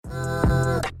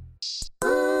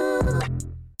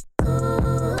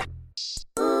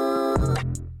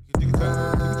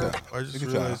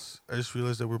I just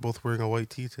realized that we're both wearing a white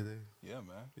tee today. Yeah, man.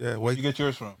 Yeah, Where'd you get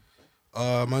yours from?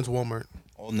 Mine's Walmart.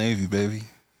 Old Navy, baby.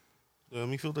 Yeah, let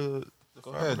me feel the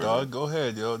Go ahead, dog. Go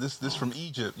ahead, yo. This from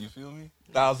Egypt. You feel me?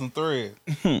 1,000 thread.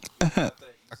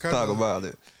 Talk about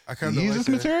it. I kind of use like this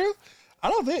that. material. I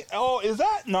don't think. Oh, is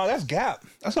that? No, that's Gap.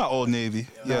 That's not Old Navy.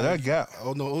 Yeah, that's Gap.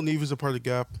 Oh no, Old Navy's a part of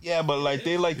Gap. Yeah, but like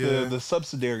they like Yeah. the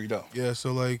subsidiary though. Yeah,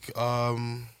 so like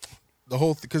the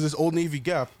whole because it's Old Navy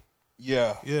Gap.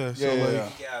 Yeah. Yeah, so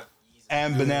like Yeah,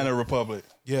 And Banana Republic.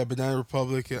 yeah, Banana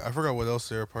Republic. I forgot what else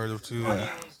they're a part of too. part of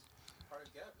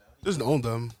Gap now. Doesn't own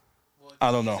them. Well,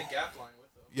 I don't know. It's a Gap line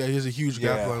with them. Yeah, he has a huge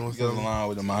Gap line with he goes them. along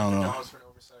with them. I don't know. $100 for an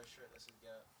oversized shirt. That's his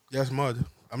Gap. Yeah, it's mud.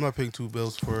 I'm not paying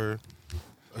 $2 for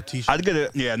a t-shirt. I'd get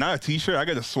a not a t-shirt. I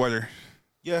get a sweater.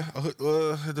 Yeah,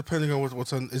 depending on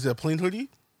what's on. Is it a plain hoodie?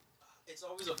 It's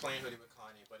always a plain hoodie with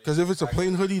Kanye. But Because if it's a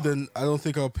plain hoodie, then I don't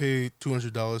think I'll pay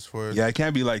 $200 for it. Yeah, it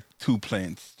can't be like two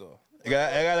plains though. I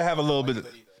gotta have a little bit of,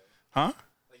 hoodie, though. huh?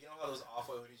 Like, you know how those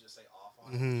off-white hoodies just say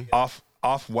off on it?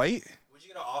 Off white. Would you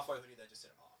get an off-white hoodie that just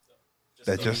said off,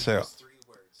 though? That just said- those 3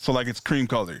 words. So like it's cream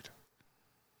colored.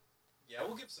 Yeah,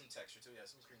 we'll give some texture, too. Yeah,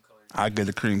 some cream color. I get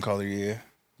a cream color. Yeah.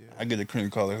 I get a cream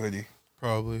color hoodie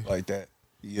Probably. like that.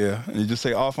 Yeah, and you just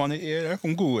say off on it. Yeah,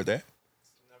 I'm cool with that.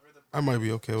 Never the I might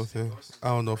be okay with it. I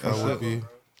don't know if I would be.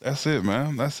 That's it,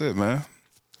 man. That's it, man.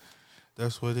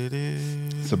 That's what it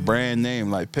is. It's a brand name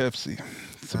like Pepsi.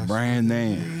 It's a brand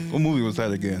name. What movie was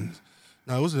that again?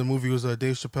 No, it wasn't a movie. It was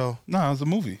Dave Chappelle. No, it was a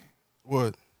movie.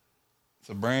 What? It's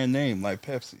a brand name like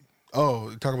Pepsi. Oh,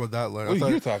 you're talking about that line. What I are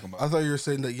thought, you talking about? I thought you were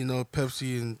saying that,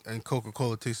 Pepsi and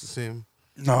Coca-Cola taste the same.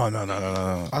 No. I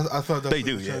thought that's They what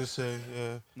do, you were trying yeah. to say.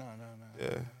 Yeah. No.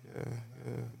 Yeah.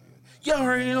 You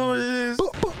already know what it is.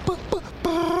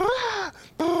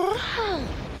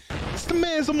 It's the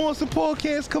Man's the Monster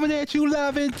podcast coming at you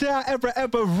live and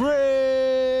ever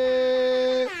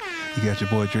red. You got your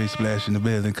boy Dre Splash in the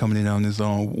building coming in on his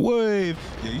own wave.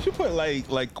 Yeah, you should put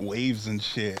like waves and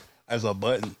shit as a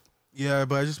button. Yeah,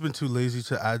 but I just been too lazy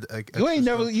to add like. You ain't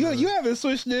extra never stuff you to it. you haven't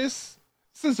switched this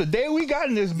since the day we got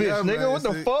in this bitch, Yeah, nigga. man, What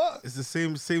the fuck? It's the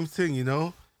same thing, you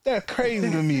know. That's crazy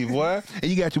to me, boy. And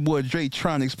you got your boy Dre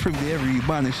Tronics, privilege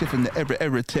everybody, shit from the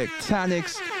ever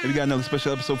Tectonics. And we got another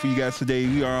special episode for you guys today.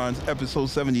 We are on episode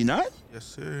 79. Yes,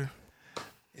 sir.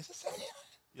 Is it 79?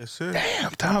 Yes, sir.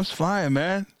 Damn, time's flying,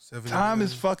 man. 79. Time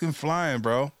is fucking flying,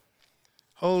 bro.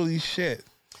 Holy shit.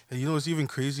 And you know it's even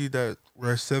crazy that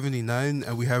we're at 79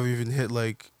 and we haven't even hit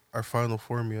like our final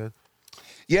form yet.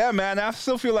 Yeah, man. I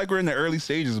still feel like we're in the early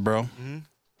stages, bro.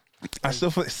 I still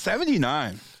feel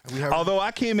 79. And we have Although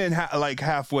I came in like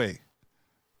halfway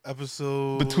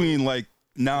episode between like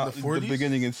now the the 40s?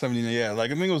 beginning and 79. Yeah,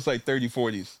 like I think it was like 30,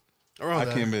 40s. around I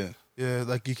that. came in. Yeah,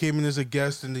 like you came in as a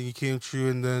guest and then you came through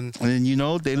and then And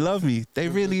then, they love me. They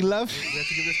really love me. we have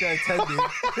to give this guy a 10-day.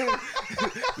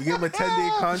 We gave him a 10-day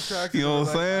contract. You know what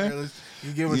I'm saying? All right,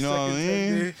 you gave him a You know what I second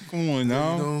mean? 10-day. Come on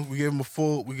now. We gave him a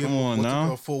full. We gave Come him on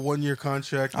now. a full 1-year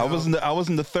contract. I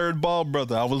wasn't the third ball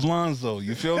brother. I was Lonzo.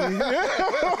 You feel me?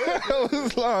 I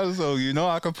was Lonzo.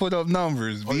 I could put up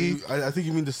numbers, Oh, B. I think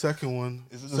you mean the second one.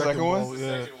 Is it the second one? ball,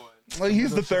 Yeah. Well,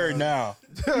 he's the third now.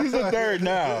 He's the third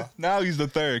now. Now he's the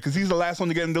third because he's the last one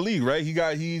to get in the league, right?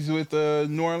 He's with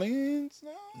New Orleans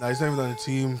now. Nah, he's not even on the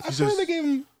team. I He's swear just. they gave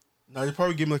him. Nah, they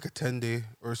probably gave him like a 10-day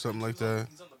or something like that.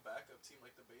 He's on the backup team,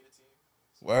 like the beta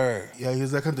team. Word. Yeah,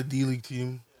 he's like on the D League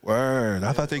team. Word.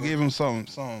 I thought they gave him some.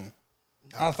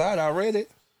 I thought I read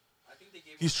it. I think they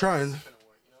gave him He's trying. an award,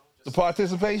 The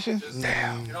participation.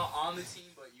 Damn. You're not on the team,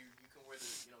 but you can wear the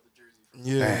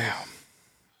jersey. Yeah. Damn.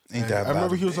 Ain't that I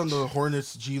remember bad, he was on bitch. the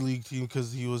Hornets G League team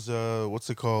because he was what's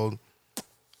it called?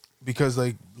 Because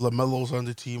like LaMelo's on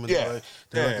the team and Yeah.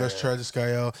 they're like Yeah. let's try this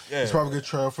guy out. Yeah. He's probably gonna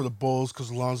try out for the Bulls because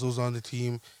Lonzo's on the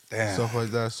team. Damn. Stuff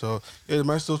like that. So yeah, they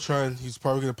might still trying. He's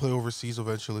probably gonna play overseas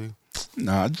eventually.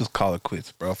 Nah, I just call it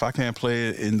quits, bro. If I can't play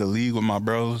it in the league with my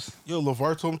bros, Yo,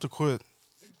 LeVar told him to quit.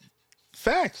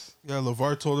 facts. Yeah,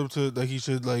 LeVar told him to he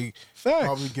should like Facts.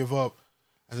 probably give up.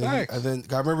 And then, Facts. and then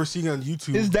I remember seeing on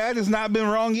YouTube. His dad has not been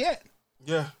wrong yet.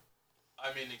 Yeah.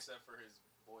 I mean, except for his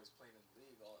boys playing in the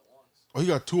league all at once. Oh, he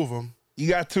got 2 of them. You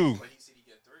got two. But he said he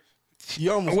get 3. He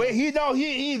almost. Wait,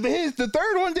 the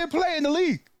third one did play in the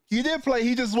league. He did play.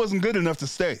 He just wasn't good enough to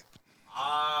stay.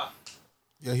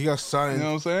 Yeah, he got signed. You know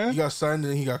what I'm saying? He got signed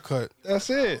and then he got cut. That's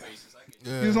it.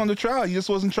 Yeah. He was on the trial. He just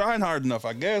wasn't trying hard enough,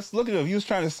 I guess. Look at him. He was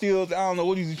trying to steal. I don't know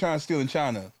what he was trying to steal in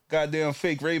China. Goddamn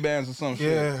fake Ray-Bans or some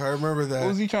shit. Yeah, I remember that. What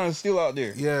was he trying to steal out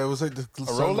there? Yeah, it was like the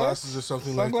sunglasses or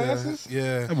something Sunglasses? like that.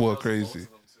 Yeah. That boy crazy. Both of them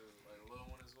too, like a little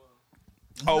one as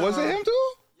well. Oh, was it him too?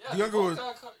 Yeah, The they younger both one-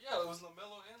 got cut. Yeah, it was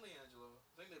LaMelo and LiAngelo.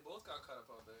 I think they both got cut up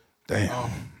out there.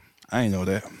 Damn. I ain't know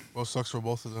that. Well, sucks for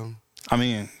both of them. I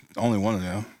mean, only one of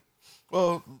them.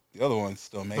 Well, The other one's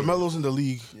still made. LaMelo's in the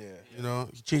league. Yeah. You know,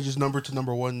 he changed his number to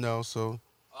number 1 now. So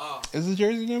Is the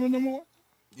jersey number 1?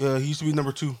 yeah, he used to be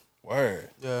number 2. Word.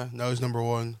 Yeah, now he's number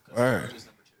 1. Word.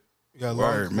 Yeah,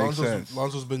 Word, makes sense.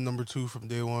 Lonzo's been number 2 from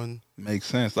day 1. Makes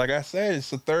sense. Like I said, it's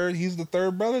the third. He's the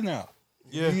third brother now.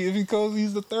 Yeah. If he goes,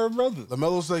 he's the third brother.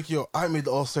 LaMelo's like, yo, I made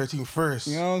the All-Star team first.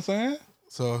 You know what I'm saying?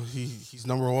 So he's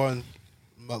number 1.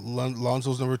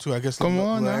 Lonzo's number 2. I guess Come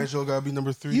on, now. Angelo gotta be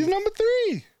number 3. He's number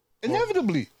 3.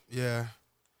 Inevitably. Yeah.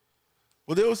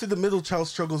 Well, they always say the middle child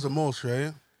struggles the most,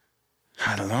 right?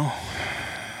 I don't know.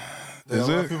 There's Is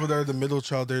a lot it? of people that are the middle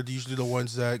child. They're usually the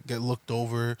ones that get looked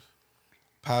over,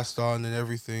 passed on, and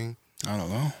everything. I don't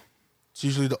know. It's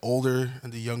usually the older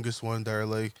and the youngest one that are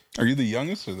like, Are you the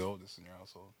youngest or the oldest in your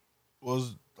household? well,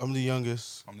 I'm the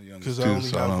youngest. I'm the youngest Because too, I only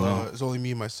so I don't know. have, it's only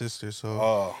me and my sister, so,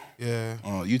 Oh,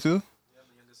 yeah. you too? Yeah, I'm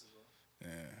the youngest as well.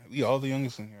 Yeah, we all the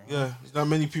youngest in here. Huh? Yeah, there's not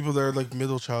many people that are like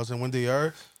middle childs, and when they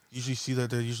are, you usually see that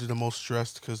they're usually the most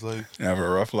stressed, because like, You have a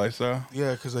rough lifestyle.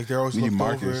 yeah, because like they're always We need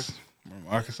looked over. Marcus. Where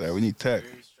Marcus at? We need Tech.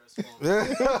 Very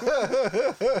stressful.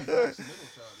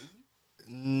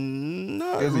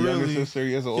 Not He has a younger really. sister.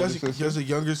 He has an He older has, he sister. has a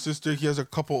younger sister. He has a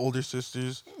couple older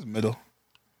sisters. He's middle.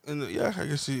 And yeah, I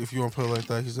guess if you want to put it like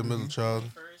that, he's a middle child.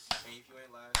 First, and if you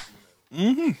ain't last, you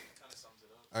know. Mm-hmm. Kind of sums it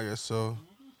up. I guess so.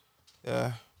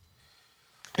 Yeah.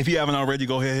 If you haven't already,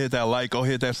 go ahead, hit that like, go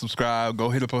hit that subscribe, go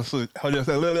hit us up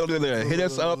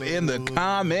in the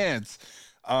comments.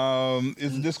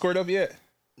 Is the Discord up yet?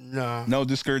 Nah. No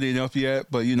Discord ain't up yet,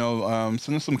 but you know,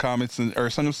 send us some comments or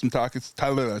send us some topics.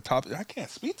 I can't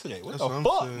speak today. What That's the what I'm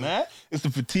fuck, saying. man? It's the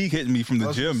fatigue hitting me from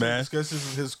the gym, man. This guy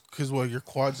says his what? Your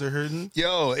quads are hurting.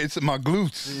 Yo, it's my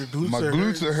glutes. Your glutes My are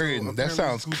glutes are hurting, hurting. so That apparently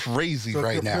sounds glutes- crazy So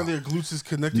right now. apparently your glutes is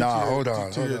connected Nah, to your, hold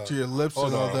on, to hold your, on. to your lips Hold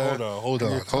and all on, that. hold on, hold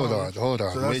and your on, hold on, tongue. hold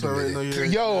on. So that's Wait a why right now minute. you're-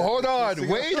 Yo, hold on.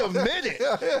 Wait a minute.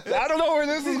 I don't know where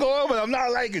this is going, but I'm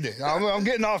not liking it. I'm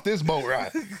getting off this boat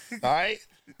ride. All right?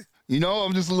 You know,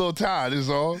 I'm just a little tired, is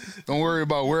all. Don't worry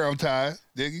about where I'm tired,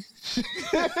 Diggy.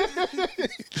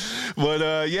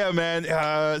 But yeah, man,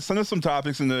 send us some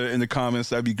topics in the comments.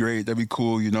 That'd be great. That'd be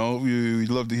cool. You know, we'd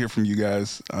love to hear from you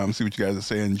guys. See what you guys are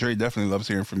saying. Dre definitely loves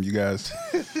hearing from you guys.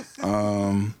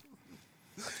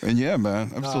 And yeah,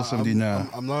 man, episode 79.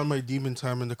 I'm not on my demon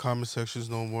time in the comment sections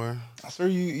no more. I swear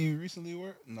you recently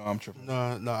were? No, I'm tripping.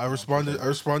 No. I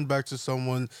responded back to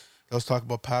someone that was talking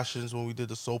about passions when we did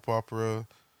the soap opera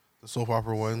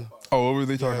one. Oh, what were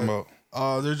they talking Yeah.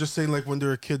 about? They're just saying like when they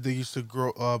were a kid they used to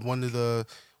grow one of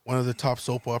the top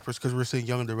soap operas, because we were saying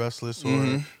Young and the Restless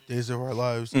or Days of Our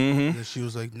Lives. Mhm. And she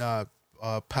was like, nah,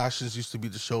 Passions used to be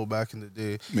the show back in the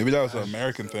day. Maybe that was an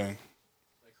American thing.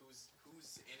 Like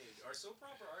who's in it? Are soap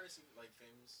opera artists like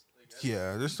famous? Like, that's-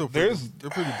 Yeah, they're still There's-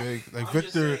 they're pretty big. Like I'm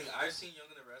Victor. Just saying, I've seen Young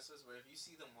and the Restless, but if you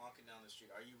see them walking down the street,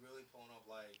 are you really pulling up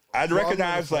like? I'd Well, I'm not a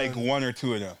recognize like fan. one or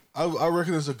two of them. I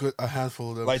reckon there's a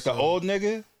handful of them. Like the so- old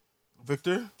nigga.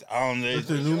 Victor. I don't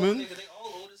Victor know. Newman? Nigga, they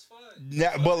all old as fuck.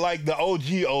 Yeah, but like the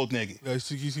OG old nigga. Yeah,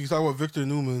 he's talking about Victor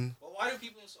Newman. But why do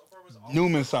people in soap operas always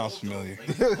Newman look sounds old, though? familiar.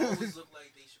 Like, they always look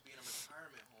like they should be in a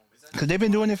retirement home. Is that Cause they've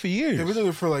been doing it for They've been years. doing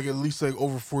it for like at least like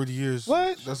over 40 years.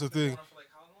 What? That's the been thing. going on for like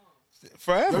how long? Young and the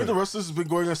Forever. Restless has been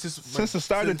going on since Since the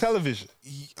start of television.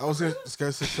 I was gonna this guy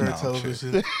said started No,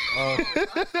 television.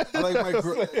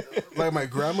 Like my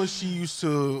grandma, she used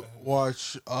to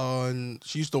watch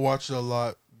it a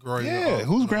lot growing up. Yeah,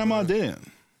 whose grandma didn't?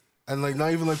 And like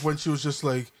not even like when she was just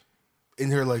like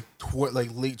in her like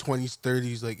late 20s,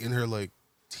 30s, like in her like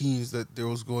teens, that there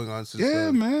was going on since Yeah,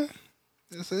 then. man.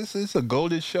 It's a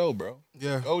golded show, bro.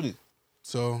 Yeah. Golded.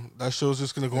 So that show's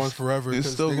just gonna go on forever. it's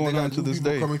 'cause still going got on to new this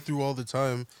people day. coming through all the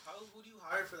time. Who do you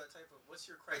hire for that type of? What's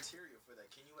your criteria for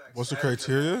that? Can you act? What's the savage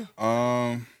criteria?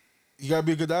 I You gotta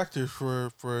be a good actor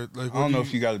for like. don't know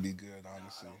if you got to be good,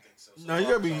 honestly. No, you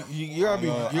gotta be. You gotta be.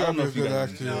 I You don't gotta know be a if you good gotta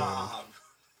be actor.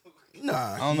 good.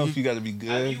 Nah, I don't know if you got to be Have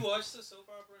good. you watched the soap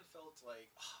opera and felt like,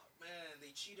 oh, man, they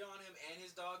cheated on him and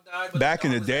his dog died? But Back the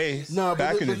in dog the was day. like this. No,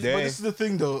 Back in the But day. this is the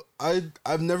thing, though.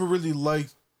 I've never really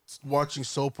liked watching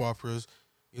soap operas.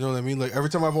 You know what I mean? Like every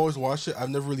time I've always watched it, I've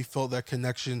never really felt that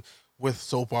connection with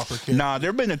soap opera characters. Nah,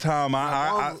 there been a time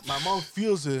my mom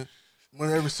feels it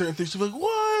whenever certain things. She's like,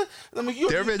 "What?" And I'm like,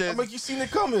 "You seen it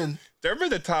coming?" there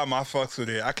been a time I fucks with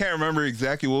it. I can't remember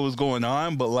exactly what was going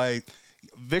on, but like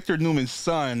Victor Newman's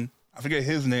son, I forget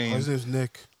his name. His name's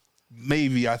Nick.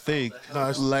 Maybe I think No,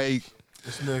 it's like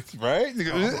It's Nick. right. I this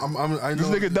know.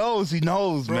 nigga knows. He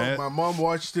knows, Bro, man. my mom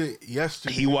watched it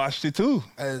yesterday. He watched it too.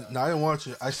 And no, I didn't watch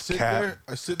it. I sit Cap. there.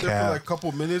 I sit there Cap. for like a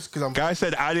couple minutes because I'm. Guy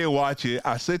said I didn't watch it.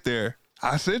 I sit there.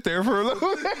 I sit there for a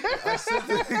little bit.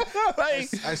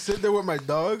 I sit there with my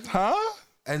dog, Huh?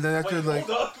 and then after Wait,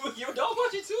 hold up. Your dog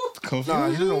watching too? nah,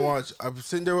 he doesn't watch. I'm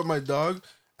sitting there with my dog,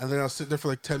 and then I'll sit there for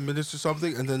like 10 minutes or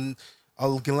something, and then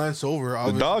I'll glance over.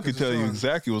 The dog can tell you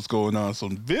exactly what's going on. So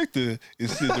Victor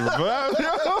is sitting there.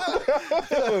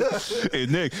 Hey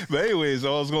Nick, but anyways, I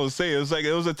was gonna say it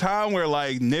was a time where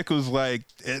like Nick was like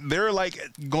they're like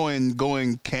going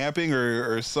camping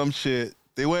or some shit.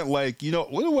 They went like, you know,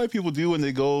 what do white people do when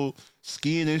they go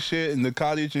skiing and shit in the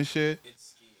cottage and shit?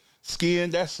 It's skiing. Skiing,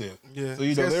 that's it. Yeah. So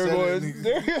you know they're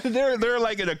going, they're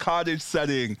like in a cottage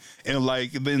setting and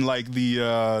like then like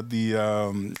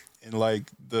in like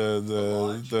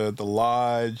the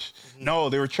lodge. No,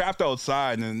 they were trapped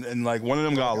outside and like one of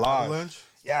them got lost. Avalanche?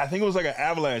 Yeah, I think it was like an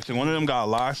avalanche and one of them got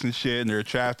lost and shit and they're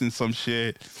trapped in some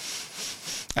shit.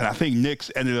 And I think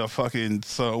Nick's ended up fucking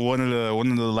one of the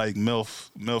like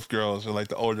MILF girls or like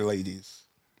the older ladies.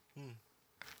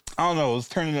 I don't know. It was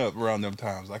turning up around them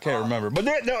times. I can't remember. But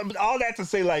but all that to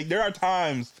say, like, there are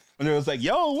times when it was like,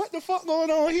 yo, what the fuck going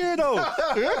on here, though?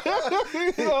 You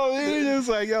know, it's just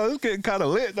like, yo, it's getting kind of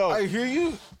lit, though. I hear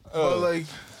you, but like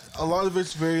a lot of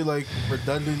it's very like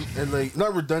redundant and like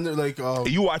not redundant. Like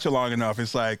You watch it long enough,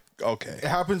 it's like, okay. it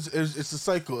happens. It's a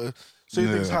cycle. Certain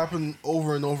things happen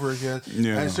over and over again,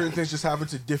 and certain things just happen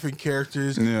to different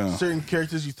characters. Yeah. Certain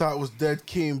characters you thought was dead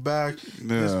came back.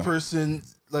 This person,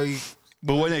 like,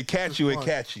 But when they catch you, it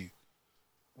catch you.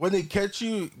 when they catch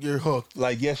you, you're hooked.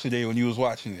 Like yesterday when you was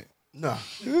watching it. No,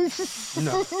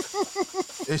 no.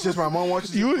 It's just my mom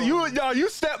watches. You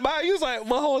stepped by. You was like,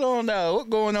 well, hold on now. What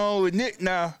going on with Nick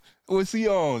now? What's he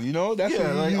on? You know, that's Yeah,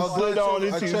 what like, you I'll slid check- on I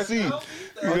into your check- seat.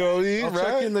 You know what I mean? I'll Right?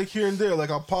 check in like here and there. Like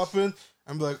I'll pop in.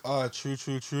 I'm like, true.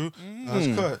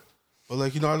 That's cut. But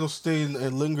like, you know, I don't stay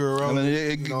and linger around. And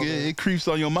then you know, it creeps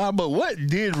on your mind. But what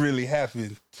did really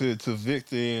happen to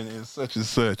Victor and such and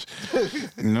such?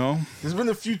 You know? There's been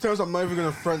a few times I'm not even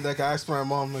gonna front. Like I asked my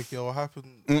mom, like, "Yo, what happened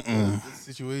in this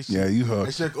situation?" Yeah, you And hooked.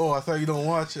 she's like, "Oh, I thought you don't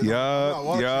watch it." I'm not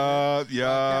watching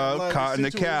it. Caught in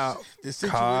the cow. The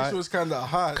situation was kind of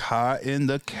hot, Caught in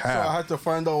the so I cow. had to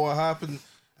find out what happened.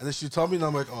 And then she told me, and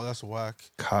I'm like, "Oh, that's whack."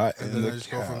 Caught And in then I the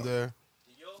just go from cow. there.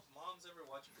 Did your moms ever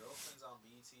watch Girlfriends on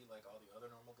BET like all the other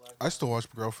normal black I still watch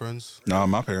Girlfriends. No,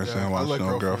 my parents Yeah, didn't I watch like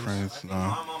no Girlfriends. girlfriends. I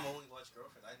No. think my mom only watched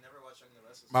Girlfriends. I never watched any of the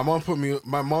rest of the My mom put me.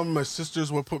 My mom and my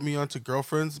sisters would put me onto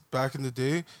Girlfriends back in the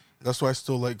day. That's why I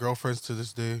still like Girlfriends to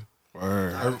this day.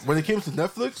 Word. When it came to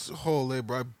Netflix, holy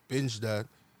bro, I binged that.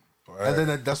 Word. And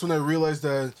then that's when I realized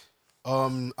that I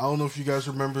don't know if you guys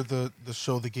remember the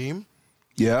show The Game.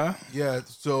 Yeah? Yeah,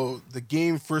 so The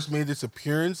Game first made its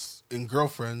appearance in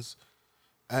Girlfriends,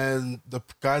 and the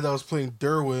guy that was playing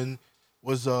Derwin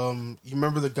was you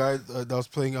remember the guy that was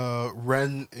playing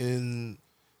Ren in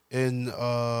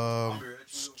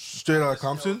Straight Outta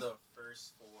Compton? The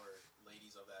first four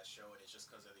ladies of that show, and it's just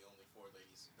because they're the only four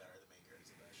ladies that are the main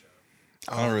characters of that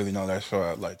show. I don't really know that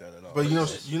show like that at all. But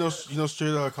you know Straight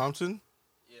Outta Compton?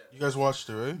 Yeah. You guys watched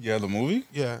it, right? Yeah, the movie?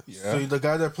 Yeah. Yeah. So the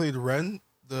guy that played Ren,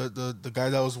 the guy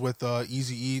that was with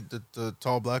Easy E, the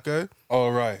tall black guy. Oh,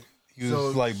 right. He was So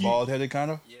like he- bald headed,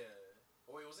 kind of? Yeah.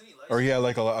 Oh, wait, wasn't he light? Or he had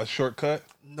like a shortcut?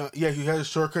 No, yeah, he had a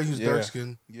shortcut. He was Yeah. dark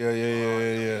skinned. Yeah.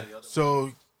 The other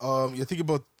So you think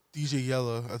about DJ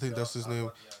Yella, I think that's his name.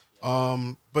 one.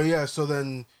 Yeah. But yeah, so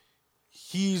then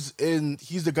he's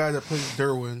the guy that plays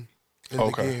Derwin in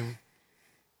Okay.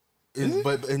 the game.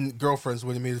 But in Girlfriends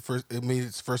when it made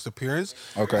its first appearance.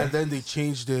 Okay. And then they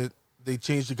changed it. They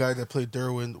changed the guy that played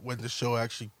Derwin when the show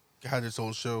actually had its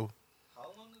own show. How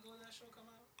long ago did that show come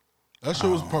out? That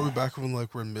show was probably back when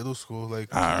like we're in middle school.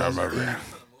 Like I don't 2008. remember.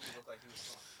 From the movie, looked like he was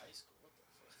still in high school. What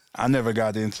the fuck? I never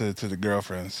got into the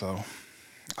girlfriend, so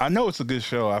I know it's a good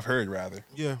show. I've heard rather,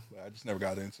 Yeah, but I just never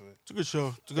got into it. it's a good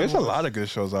show. It's a good There's a movie. lot of good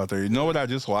shows out there. You know what I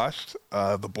just watched?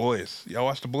 The Boys. Y'all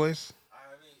watch The Boys?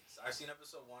 I've seen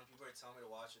episode 1. People are telling me to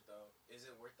watch it though. Is it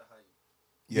worth the hype?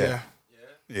 Yeah. Yeah.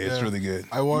 Yeah, it's Yeah. really good.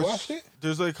 I watched, You watched it?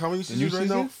 There's like how many The new seasons right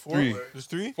now? season? 4? 3. There's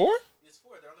 3? 4? It's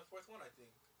 4. They're on the 4th one, I think.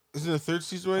 Isn't it the third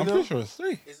season right I'm now? pretty sure it's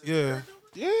 3. Is it Yeah. the third one?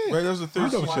 Yeah. Right, that was the third I know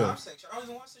season. what show. I'm saying, I don't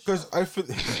even watch the Because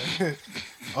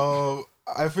show.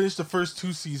 I finished the first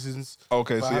 2 seasons.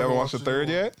 Okay, But so I you haven't haven't watched the watched third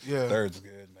the yet? Yeah. Third's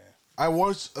good, man. I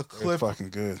watched a It's clip fucking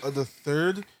good. of the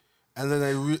third, and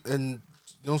then and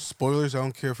no spoilers. I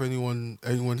don't care if anyone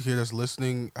here that's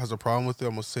listening has a problem with it.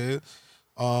 I'm gonna say it,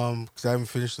 because I haven't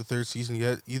finished the third season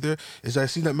yet either. Is I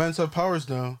seen that men have powers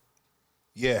now.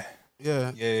 Yeah.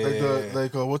 Yeah, Yeah.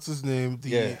 like what's his name?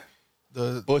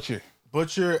 The Butcher.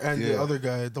 Butcher and the Yeah. other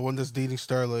guy, the one that's dating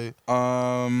Starlight.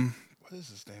 What is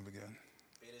his name again?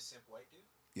 Beta simp white dude?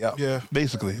 Yeah. Yeah.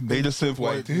 Basically, beta simp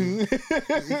white dude.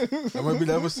 That might be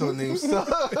the episode name.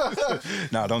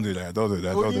 Nah, don't do that. Don't do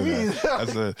that. What Don't do you do mean?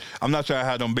 that. I'm not trying to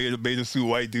have them beta suit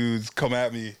white dudes come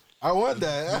at me. I want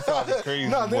that. Crazy,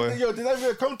 No, boy. they're not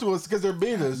even come to us because they're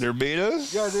betas. They're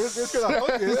betas. Yeah, they're because I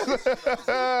fuck it. Like,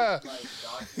 doc,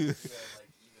 you had, like,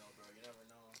 email, bro. You never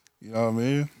know. You know what I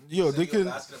mean? Yo, they Send you a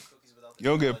can. basket of cookies without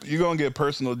the You're gonna get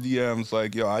personal DMs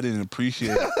like, yo, I didn't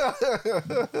appreciate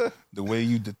the way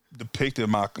you depicted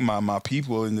my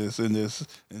people in this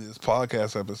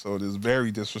podcast episode is very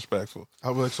disrespectful.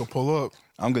 I'll be like, so pull up.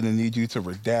 I'm gonna need you to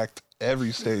redact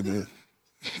every statement.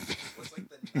 What's like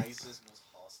the nicest, most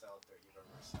hostile threat you've ever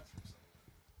received from someone?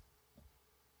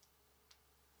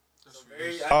 So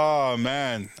very. Oh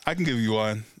man, I can give you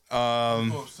one.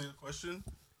 Oh, say the question.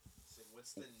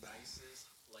 What's the nicest,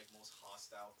 like, most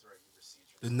hostile threat you received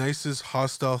The from nicest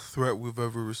hostile threat we've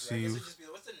ever someone? Yeah, I guess it'd received. just be,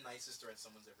 what's the nicest threat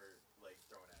someone's ever, like,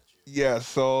 thrown at you? Yeah,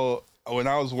 so when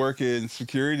I was working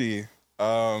security,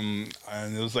 and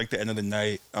it was like the end of the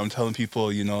night, I'm telling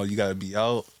people, you know, you gotta be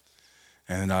out.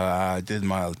 And I did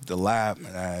the lap,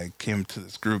 and I came to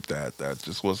this group that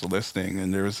just was listening,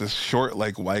 and there was this short,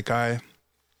 like, white guy,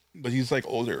 but he's like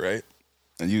older, right?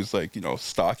 And he was like, you know,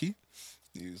 stocky.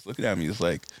 He was looking at me. He was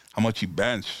like, "How much you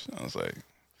bench?" I was like,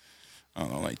 I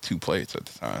don't know, like 2 plates at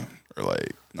the time, or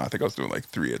like, no, I think I was doing like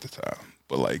 3 at the time,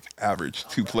 but like average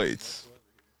 2 plates.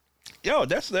 Yo,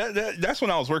 that's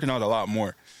when I was working out a lot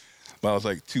more. But I was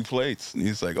like 2 plates, and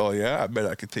he's like, "Oh yeah, I bet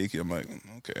I could take you." I'm like,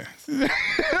 "Okay."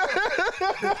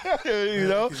 You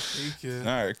know? Take it.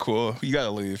 All right, cool. You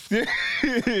gotta leave.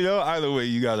 You know, either way,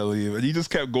 you gotta leave. And he just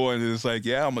kept going. And it's like,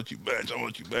 yeah, how much you bench? How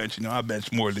much you bench? You know, I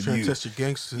bench more than Trying you. to test your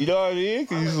gangster. You know what I mean?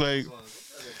 'Cause he's like,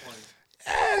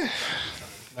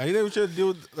 Now, you never try to deal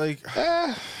with, like,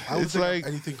 I don't it's think like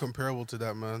anything comparable to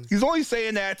that, man. he's only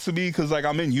saying that to me because like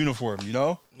I'm in uniform. You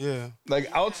know, Yeah. like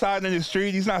outside in the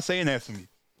street, he's not saying that to me.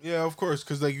 Yeah, of course.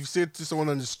 Because, like, you say to someone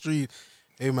on the street,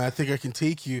 hey, man, I think I can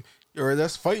take you. Yo,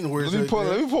 that's fighting words. Let me right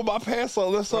there. pull my pants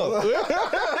on. Let's up. You know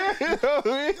what I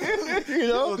mean? You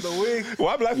know? Yo, the way,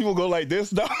 Why black people go like this,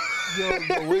 though? yo,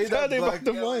 the way that They black, about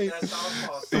to Yeah, like, fight. that's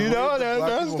southpaw the stuff. You way know, the black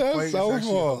that's people fight is so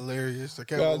actually far. hilarious. I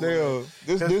can't God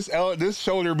believe damn. This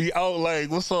shoulder be out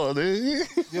like, what's up, dude?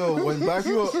 Yo, when black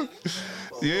people,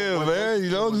 Yeah, man. You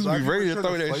know, when just black be ready people to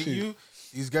try throw that fight shit. you,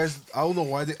 these guys, I don't know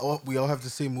why we all have the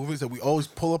same movements that we always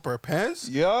pull up our pants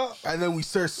Yeah, and then we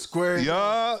start squaring.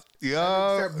 yeah,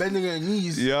 yeah, Start bending our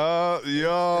knees. yeah, yeah.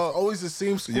 Always the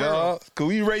same square. Yeah, cause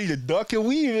we ready to duck and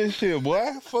weave and shit, boy.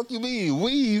 Fuck you mean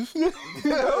weave?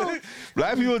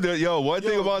 Black people, one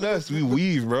thing about us, we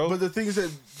weave, bro. But the thing is that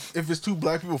if it's 2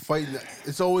 black people fighting,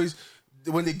 it's always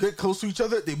when they get close to each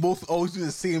other, they both always do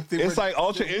the same thing. It's like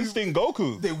Ultra Instinct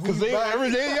Goku, they because weave they back.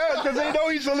 every day, because they know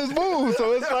each other's moves.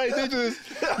 So it's like they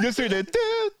just hear that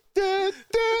that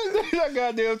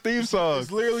goddamn theme song.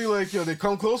 It's literally like, yo, they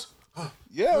come close.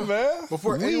 Yeah, man.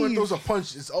 Before Weave. anyone throws a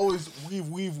punch, it's always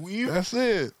weave, That's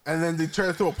it. and then they try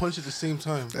to throw a punch at the same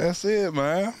time. That's it,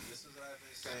 man. This is what I've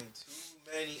been saying. Too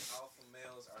many alpha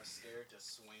males are scared to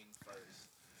swing first.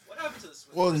 What happened to the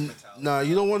swing Well, first mentality? nah,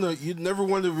 you never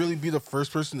want to really be the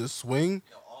first person to swing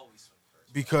They'll always swing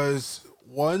first. because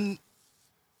one,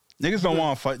 Niggas don't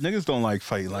want to fight. Niggas don't like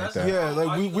fighting like that. yeah,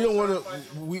 like we don't want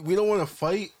to we don't want to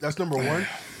fight. That's number one.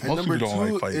 And Most number people don't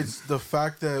 2, like fighting. it's the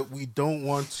fact that we don't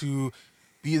want to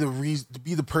be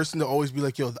the person to always be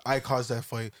like, yo, I caused that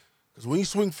fight. Because when you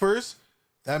swing first,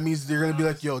 that means they're gonna be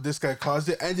like, yo, this guy caused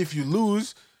it. And if you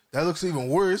lose, that looks even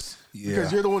worse Yeah.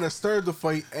 because you're the one that started the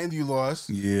fight and you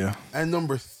lost. Yeah. And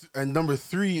number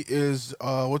 3 is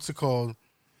what's it called?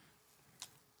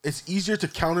 It's easier to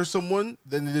counter someone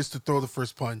than it is to throw the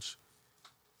first punch.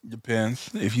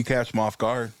 Depends if you catch them off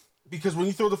guard. Because when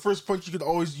you throw the first punch, you can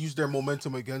always use their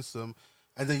momentum against them.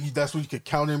 And then that's when you could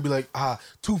counter and be like,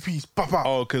 2-piece, pop, pop.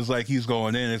 Oh, because like he's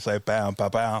going in, it's like bam, pow,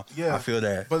 pow. Yeah. I feel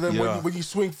that. But then yeah. when you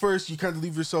swing first, you kind of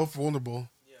leave yourself vulnerable.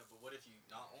 Yeah, but what if you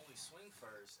not only swing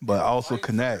first, But also fight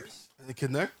connect. first? And they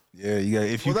connect. Yeah, you got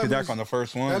if you Well, that connect means- on the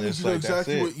first one, That means it's you know like that's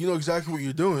exactly it. what you know exactly what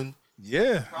you're doing.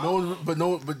 Yeah. No, but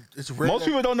it's rare. Most that,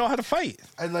 people don't know how to fight.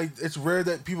 and like it's rare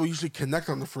that people usually connect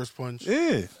on the first punch.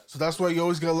 Yeah. So that's why you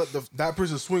always gotta let that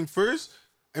person swing first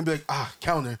and be like,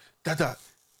 counter, da.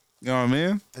 You know what I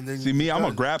mean? And then See me, I'm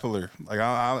a done. grappler. Like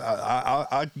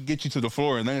I get you to the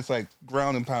floor, and then it's like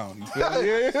ground and pound. You feel me?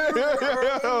 Yeah.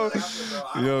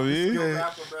 You know what I mean?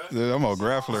 Yeah, I'm a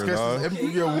grappler, dog.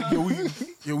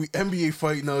 We NBA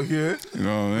fighting out here. You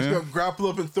know what I Just mean? gonna grapple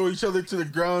up and throw each other to the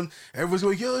ground. Everyone's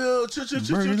going, yo, chill.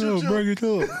 Bring it up, bring it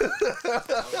up.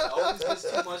 It always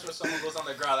gets too much when someone goes on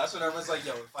the ground. That's when everyone's like,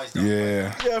 yo, fight's done.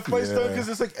 Yeah. Yeah, fight's done because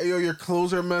it's like, hey, yo, your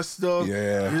clothes are messed up.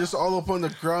 Yeah. You're just all up on the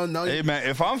ground. Now Hey man,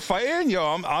 if I'm fighting,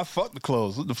 yo, I fuck the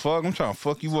clothes. What the fuck? I'm trying to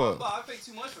fuck you up. I pay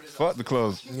too much for this. Fuck the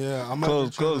clothes. yeah, I'm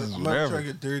Clothes is I'm not whatever. trying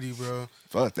to get dirty, bro.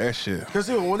 Fuck that shit. Because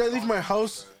when I leave my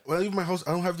house, I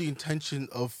don't have the intention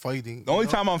of fighting. The only you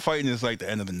know? time I'm fighting is like the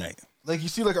end of the night. Like you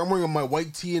see, like I'm wearing my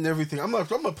white tee and everything. I'm not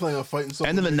planning on fighting.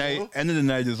 End of the someone, you night. End of the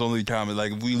night is the only time.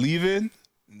 Like if we leaving,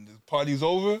 and the party's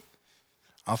over,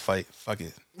 I'll fight. Fuck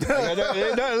it. Ain't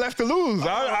nothing left to lose.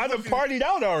 I done partied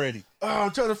out already. Oh,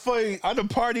 I'm trying to fight. I done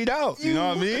partied out. You know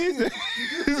what I mean?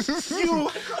 You,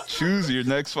 Choose your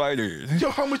next fighter. yo,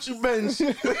 how much you bench?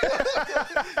 I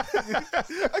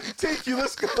can take you.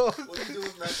 Let's go. What you do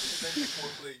is bench 4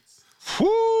 plates.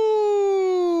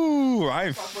 Whoo! I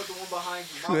ain't. Talk about the one behind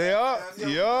you.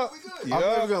 Yeah. I'm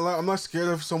not even gonna lie. I'm not scared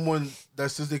of someone that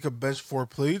says they could bench 4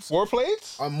 plates. 4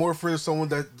 plates? I'm more afraid of someone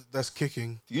that's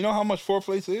kicking. Do you know how much 4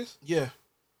 plates is? Yeah.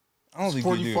 I don't think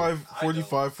you do. 45.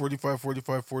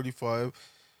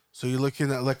 So you're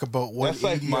looking at like about 180 That's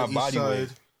like my on each body side. weight.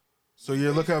 So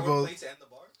you're looking at about Plates and the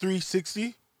bar?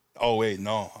 360. Oh wait,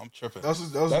 no, I'm tripping. That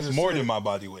was That's more than my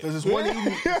body weight. Because it's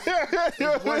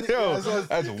 180. Yo,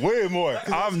 that's way more.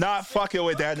 I'm not fucking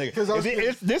with that nigga. 'Cause I was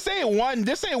This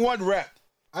ain't one rep.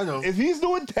 I know. If he's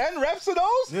doing 10 reps of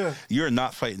those, Yeah. you're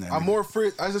not fighting that. I'm nigga. more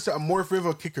afraid. As I said, I'm more afraid of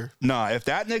a kicker. Nah, if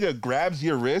that nigga grabs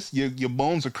your wrist, your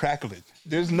bones are crackling.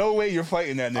 There's no way you're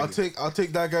fighting that nigga. I'll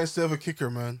take that guy instead of a kicker,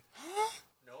 man.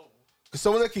 No. 'Cause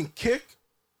someone that can kick,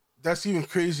 that's even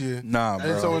crazier. Nah, And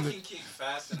bro. someone You can kick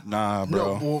fast and Nah, No,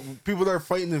 bro. well, people that are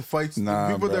fighting in fights, Nah,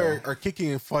 people bro. that are kicking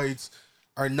in fights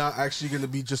are not actually going to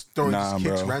be just throwing Nah, these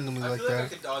kicks bro. randomly I like feel like I that.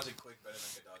 could dodge it quick better than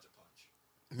I could dodge a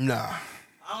punch. Nah.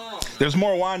 I don't know, man. There's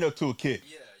more wind up to a kick.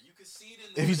 Yeah, you can see it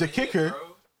in the If he's a way they hit, kicker,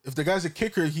 bro. if the guy's a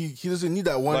kicker, he doesn't need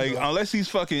that one. Like unless he's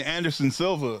fucking Anderson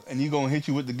Silva and he gonna hit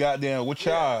you with the goddamn Yeah,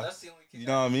 child. that's the only kick. You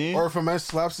know what I mean? or if a man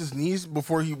slaps his knees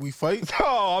before we fight,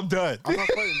 Oh, I'm done. I'm not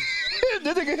fighting.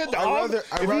 This nigga hit the I'd arm. rather-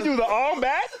 If you do the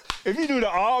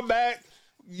arm back,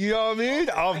 you know what I mean?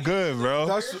 I'm good, bro.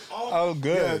 That's I'm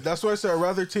good. yeah. That's why I said I'd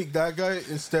rather take that guy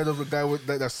instead of a guy with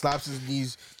that slaps his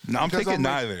knees. No, I'm Because taking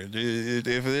like- neither. If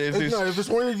If, no, if it's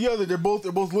one or the other, they're both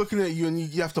looking at you, and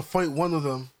you have to fight one of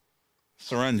them.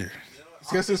 surrender.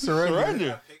 I guess it's surrender.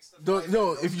 Surrender.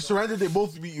 No, if you surrender, they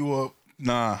both beat you up.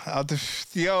 Nah,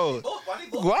 yo. Why they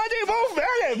both? Why they both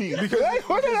mad at me? Like,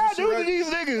 what did I because you do to these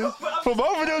niggas for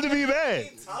both of them to be mad?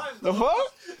 Time, The bro.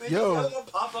 fuck? Man, Yo. the other one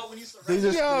pop out when you surrender. They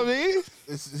just You know what I mean?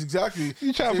 it's exactly.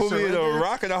 You trying to They put me in a surrender.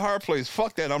 rock and a hard place.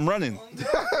 Fuck that. I'm running.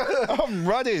 I'm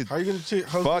running. How you gonna change?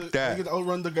 Fuck How that. you gonna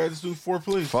outrun the guy that's doing 4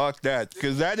 plays? Fuck that.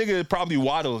 Because that nigga probably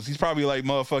waddles. He's probably like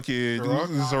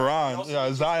motherfucking Zion.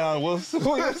 Yeah, Zion Wilson.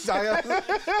 Zion.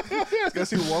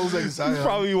 Guess he walls like Zion. He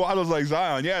probably waddles like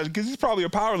Zion. Yeah, because he's probably a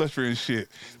powerlifter and shit.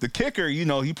 The kicker, you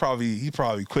know, he probably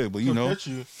quick, but you He'll know, catch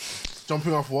you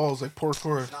jumping off walls like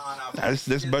parkour.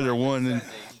 That's better one than- He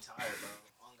tired, bro.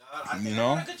 On God, I think You they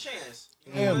know? got a good chance.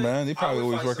 You Yeah, what? man, they probably I would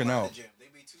always fight working somebody out. in the gym. They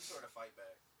be too sort of fight back.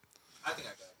 I think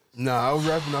I got this. Nah, I would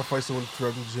rather not fight someone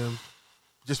throughout the gym,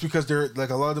 just because they're like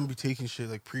a lot of them be taking shit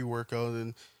like pre-workout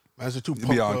and man's are too he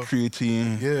pumped be on up.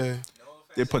 creatine. Yeah, No offense,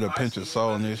 They put a if I pinch see of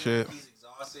salt in him, this shit. He's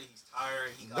exhausted. He's tired.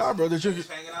 He got Nah, some bro, they're juice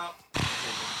drinking- hanging out.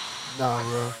 nah,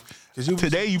 bro. Cause you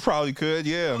Today you probably could,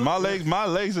 yeah. My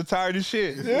legs are tired as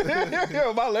shit.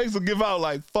 Yeah, my legs will give out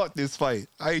like fuck this fight.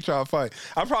 I ain't trying to fight.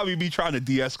 I'd probably be trying to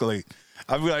de-escalate.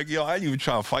 I'd be like, yo, I ain't even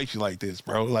trying to fight you like this,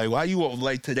 bro. Like, why you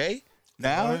like today?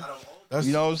 Now? That's,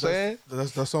 You know what I'm saying?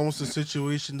 That's almost the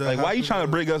situation that. Like, why you happened, trying to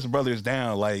bro. bring us brothers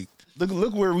down? Like,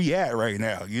 look where we at right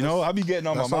now. You know, I be getting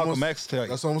on my That's Malcolm almost- X tech.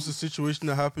 That's almost the situation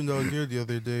that happened out here the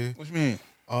other day. What you mean?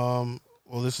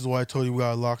 Well, this is why I told you we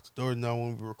gotta lock the door now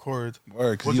when we record.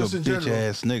 Word, Well, cause you a just in bitch general.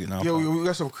 ass nigga now. Yo, we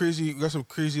got some crazy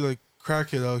like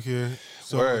crackhead out here.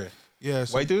 So Word. yeah,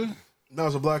 so, White dude? no,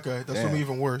 it's a black guy. That's Damn. something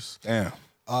even worse. Damn.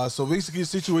 So basically, the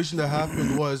situation that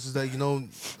happened was is that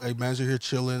like man's are here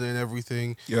chilling and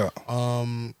everything. Yeah.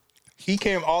 He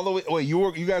came all the way. Wait,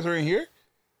 you guys were in here?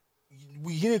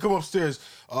 He didn't come upstairs.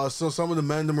 So some of the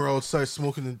men them were outside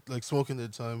smoking at the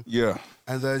time, Yeah.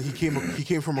 and then he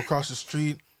came from across the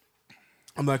street.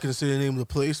 I'm not gonna say the name of the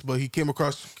place, but he came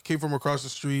from across the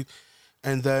street,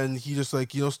 And then he just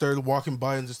like, started walking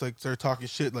by and just like started talking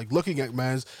shit, like looking at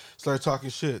mans, started talking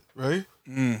shit, right?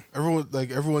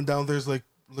 Everyone down there's like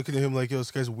looking at him like, yo,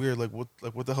 this guy's weird. Like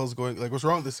what the hell's going, like what's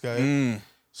wrong with this guy?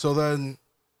 So then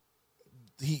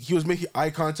he was making eye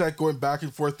contact, going back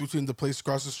and forth between the place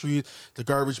across the street, the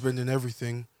garbage bin, and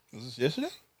everything. Was this yesterday?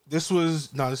 This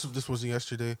wasn't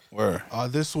yesterday. Where?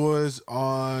 This was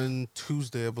on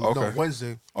Tuesday, I believe. Okay. No,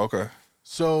 Wednesday. Okay.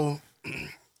 So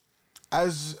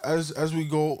as we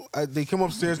go, they come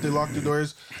upstairs, they lock the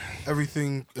doors,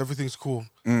 everything's cool.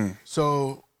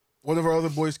 So one of our other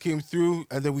boys came through,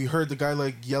 and then we heard the guy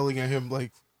like yelling at him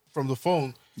like from the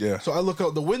phone. Yeah. So I look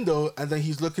out the window, and then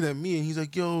he's looking at me, and he's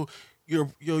like, "Yo, you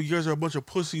guys are a bunch of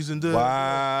pussies." And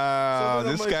wow,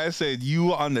 so this guy said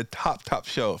you on the top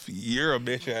shelf. You're a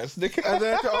bitch ass nigga. And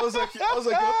then I was like, what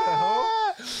the hell?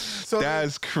 So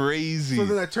that's crazy. So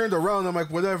then I turned around. I'm like,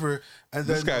 whatever. And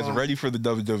then this guy's ready for the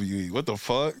WWE. What the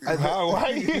fuck? And Why?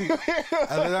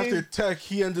 And then after Tech,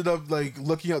 he ended up like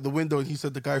looking out the window, and he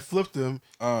said the guy flipped him,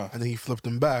 and then he flipped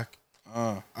him back.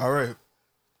 All right,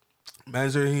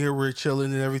 man's are in here. We're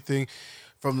chilling and everything.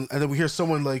 And then we hear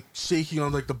someone like shaking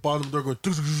on like the bottom door, going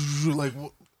like.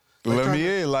 Let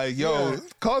me in, like, yo,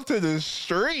 come to the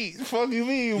street. Fuck you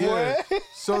mean, boy?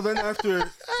 So then after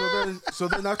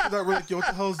that, we're like, yo, what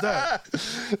the hell is that?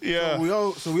 Yeah.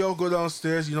 So we all go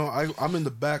downstairs. I'm in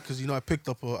the back because I picked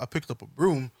up a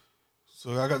broom.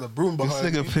 So I got the broom behind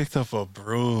This nigga me. picked up a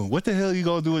broom. What the hell you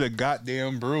gonna do with a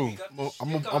goddamn broom?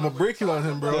 I'm gonna break it on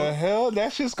him, bro. The hell?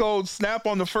 That shit's gonna snap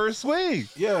on the first swing.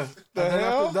 Yeah. The and then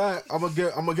hell? after that, I'm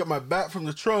gonna get my bat from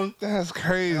the trunk. That's And I'm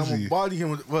crazy. gonna body him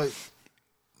with, but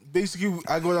basically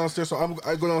I go downstairs. So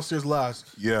I go downstairs last.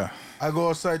 Yeah. I go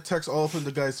outside, text all up in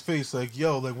the guy's face, like,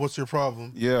 yo, like, what's your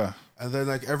problem? Yeah. And then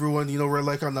like everyone, we're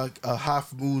like on a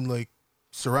half moon, like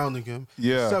surrounding him.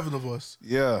 Yeah. 7 of us.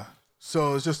 Yeah.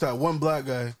 So it's just that one black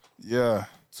guy. Yeah.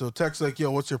 So Tech's like, yo,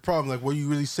 what's your problem? Like, what are you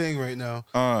really saying right now?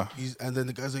 And then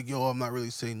the guy's like, yo, I'm not really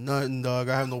saying nothing, dog.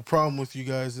 I have no problem with you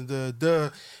guys and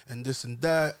and this and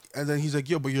that. And then he's like,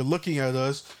 yo, but you're looking at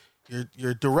us.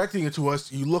 You're directing it to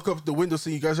us. You look up the window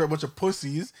saying you guys are a bunch of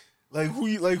pussies. Like, who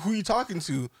you talking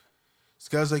to? This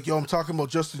guy's like, yo, I'm talking about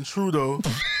Justin Trudeau.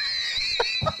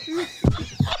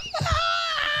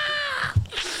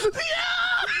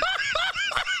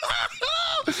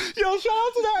 Yo, shout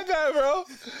out to that guy, bro.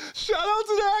 Shout out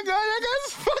to that guy. That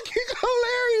guy's fucking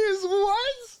hilarious.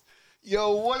 What?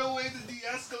 Yo, what a way to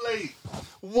de-escalate.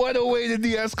 What a way to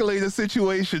de-escalate the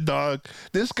situation, dog.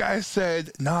 This guy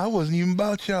said, nah, it wasn't even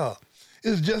about y'all.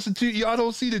 It's Justin Trudeau. Y'all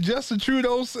don't see the Justin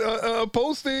Trudeau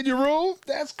poster in your room?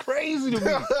 That's crazy to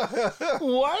me.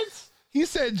 What? He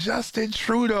said Justin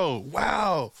Trudeau.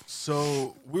 Wow.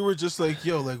 So we were just like,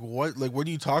 yo, like what? Like, what are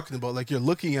you talking about? Like, you're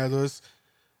looking at us.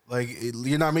 Like,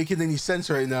 you're not making any sense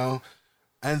right now.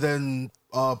 And then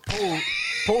Poe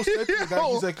said to the guy,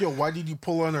 he's like, yo, why did you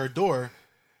pull on our door?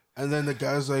 And then the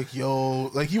guy's like, yo,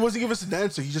 like, he wasn't giving us an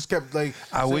answer. He just kept like,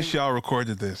 I wish y'all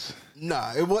recorded this.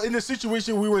 Nah, well, in the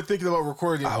situation we were thinking about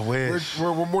recording. I wish.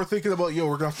 We're more thinking about, yo,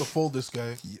 we're gonna have to fold this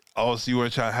guy. Oh, so you were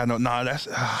trying to have that's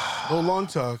no long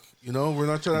talk. We're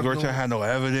not trying to. You were trying to have no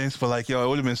evidence, but like, yo, it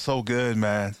would have been so good,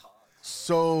 man.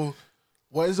 So,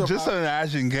 what is up? Just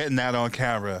imagine getting that on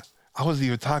camera. I wasn't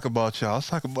even talking about y'all. I was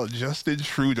talking about Justin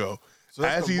Trudeau. So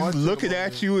as he's looking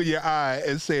at you in your eye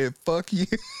and saying, fuck you.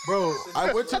 Bro,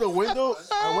 I went to the window.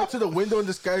 And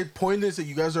this guy pointed and said,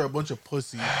 you guys are a bunch of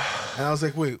pussies. And I was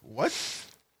like, wait, what?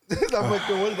 And I'm like,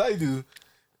 yo, what did I do?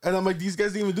 And I'm like, these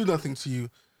guys didn't even do nothing to you.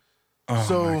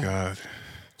 Oh, my God.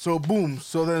 So, boom.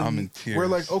 So then I'm in tears. We're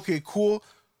like, okay, cool.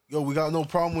 Yo, we got no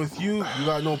problem with you. You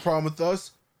got no problem with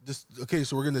us. Okay,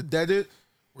 so we're going to dead it.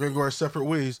 We're going to go our separate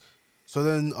ways. So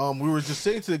then we were just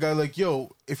saying to the guy, like,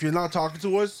 yo, if you're not talking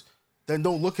to us, then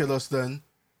don't look at us then.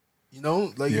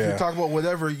 Like, if you talk about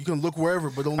whatever, you can look wherever,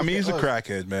 but don't look at us. He's a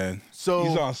crackhead, man. So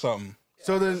he's on something.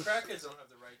 So then crackheads don't have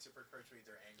the right to perpetuate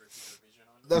their anger through their vision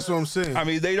on. that's what I'm saying. I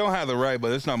mean, they don't have the right, but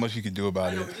there's not much you can do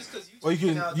about I know, it. but just because Well,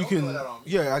 you don't can, put that on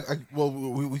me. yeah.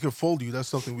 We can fold you. That's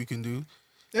something we can do.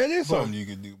 That is something you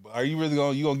can do. But are you really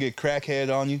gonna get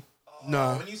crackhead on you?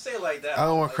 Nah. When you say it like that, I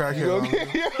don't want like, crackhead on me.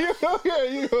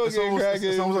 You gonna It's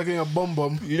almost like getting a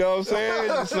bum. You know what I'm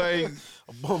saying? It's like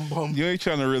A bum. you ain't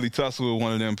trying to really tussle with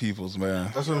one of them peoples,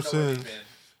 man. That's what I'm saying. man.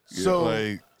 So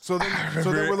like, so then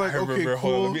we're like, okay, hold on,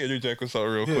 cool. let me interject with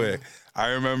something real quick. I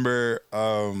remember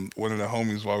one of the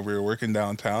homies while we were working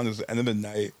downtown. It was the end of the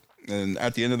night, and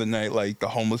at the end of the night, like the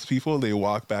homeless people, they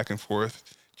walk back and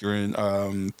forth during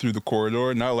through the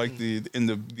corridor, not like in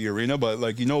the arena, but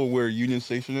like where Union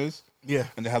Station is. Yeah.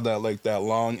 And they have that like that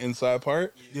long inside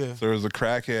part. Yeah. So there was a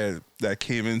crackhead that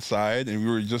came inside, and we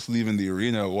were just leaving the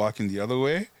arena, walking the other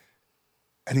way,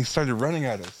 and he started running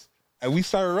at us, and we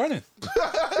started running.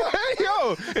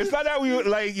 Yo, it's not that we were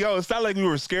like, it's not like we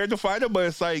were scared to fight him, but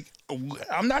it's like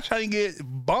I'm not trying to get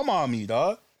bum on me,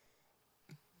 dog.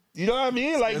 You know what I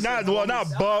mean? Like, not bum.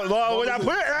 Hold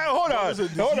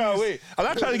on, wait. I'm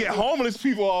not trying to get homeless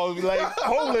people on me, like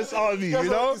homeless on me. You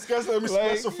know? Let me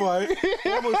specify.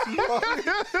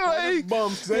 Like,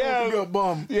 bums. Yeah, be a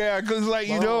bum. Yeah, because like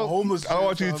homeless. I don't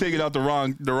want you to take it out the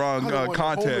wrong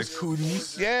context.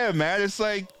 Cooties. Yeah, man. It's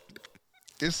like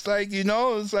it's like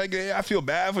I feel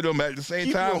bad for them at the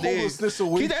same time. Homelessness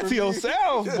away keep that from to me.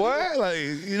 yourself, boy. Like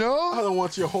I don't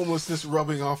want your homelessness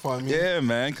rubbing off on me. Yeah,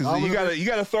 man. Because you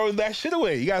gotta throw that shit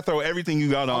away. You gotta throw everything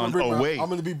you got on away. I'm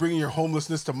gonna be bringing your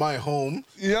homelessness to my home.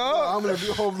 I'm gonna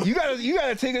be homeless. You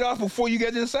gotta take it off before you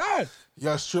get inside. You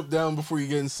gotta strip down before you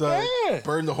get inside. Yeah.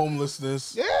 Burn the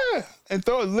homelessness. Yeah. And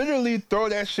literally throw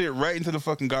that shit right into the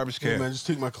fucking garbage can. Yeah, man, just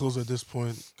take my clothes at this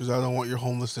point because I don't want your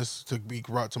homelessness to be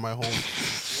brought to my home. Maybe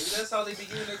that's how they be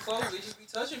getting their clothes. They just be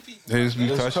touching people. They just be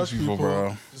touching people,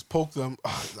 bro. Just poke them.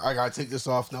 I gotta take this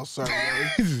off now. Sorry,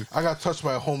 I got touched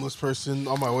by a homeless person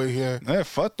on my way here. Man,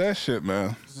 fuck that shit,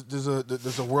 man.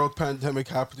 There's a world pandemic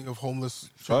happening of homeless.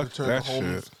 Fuck that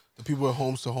shit. The people at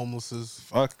homes to homelesses.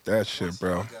 Fuck that shit,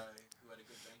 bro.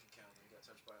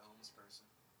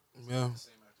 Yeah.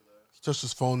 He touched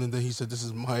his phone and then he said, "This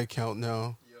is my account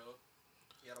now."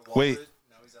 He had a wallet. Wait.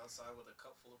 Now he's outside with a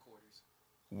cup full of quarters.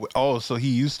 Oh, so he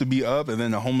used to be up and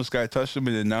then the homeless guy touched him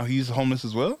and then now he's homeless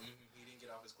as well? Mm-hmm. He didn't get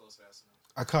off his clothes fast enough.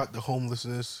 I caught the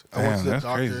homelessness. Damn, I went to the that's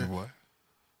doctor. crazy, boy.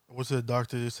 I went to the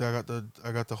doctor. They said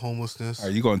I got the homelessness. Are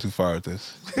you going too far with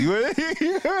this? But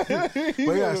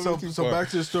yeah, so back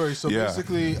to the story. So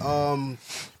basically,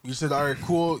 we said, all right,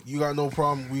 cool. You got no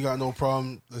problem. We got no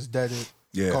problem. Let's dead it.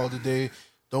 Yeah. Call it a day.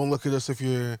 Don't look at us if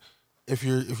you're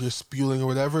spewing or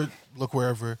whatever. Look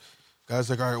wherever. Guys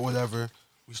like, all right, whatever.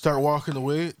 We start walking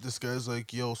away. This guy's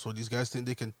like, yo, so these guys think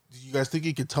they can. You guys think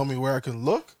you can tell me where I can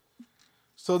look?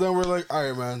 So then we're like, all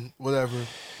right, man, whatever.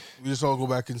 We just all go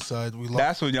back inside.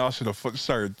 That's when y'all should have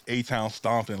started A-Town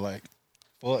stomping like,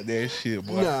 fuck that shit,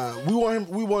 boy. Nah, we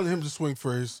want him to swing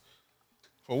first.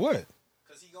 For what?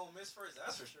 Because he gonna miss first,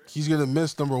 that's for sure. He's gonna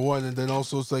miss number one, and then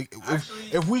also it's like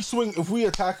if we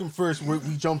attack him first,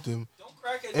 we jumped him. Don't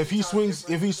crack at If he swings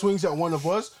at one of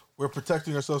us, we're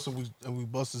protecting ourselves and we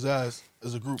bust his ass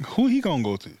as a group. Who he gonna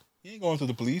go to? He ain't going to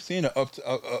the police. He ain't an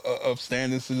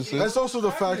upstanding citizen. That's also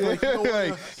the fact like,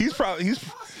 he's probably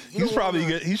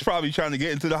trying to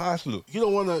get into the hospital. You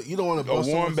don't want to bust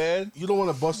a warm bed. You don't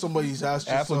want to bust somebody's ass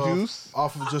just apple juice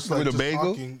off of just like with a just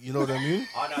bagel. Talking, you know what I mean?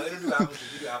 Oh no, they don't do apple juice.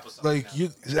 They do applesauce. Like now.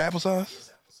 is it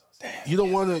applesauce? You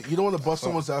don't want to bust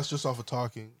someone's ass just off of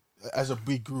talking as a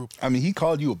big group. I mean, he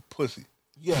called you a pussy.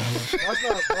 Yeah, that's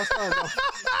not enough.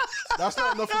 That's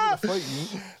not enough for me to fight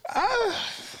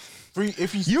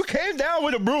you. You came down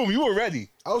with a broom, you were ready.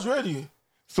 I was ready.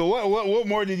 So what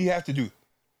more did he have to do?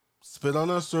 Spit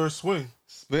on us or swing?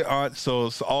 Spit on.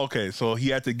 So okay. So he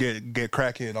had to get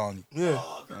crackhead on you. Yeah.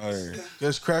 Oh, Right.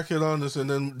 Just crackhead on us, and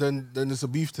then it's a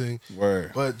beef thing.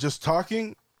 Word. But just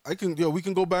talking, we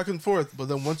can go back and forth. But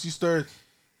then once you start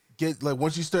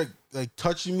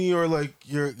touching me or like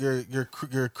your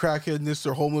crackheadness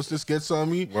or homelessness gets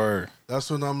on me, Word. That's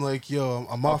when I'm like, yo,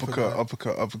 I'm off.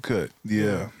 Uppercut.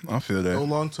 Yeah, I feel that. No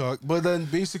long talk. But then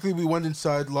basically we went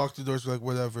inside, locked the doors, like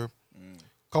whatever.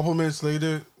 Couple minutes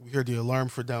later, we hear the alarm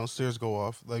for downstairs go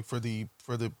off, like for the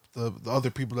other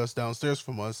people that's downstairs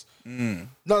from us.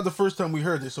 Not the first time we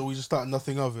heard it, so we just thought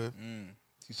nothing of it.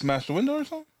 You smashed the window or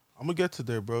something? I'm gonna get to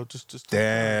there, bro. Just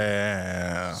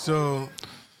damn. So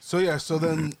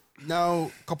then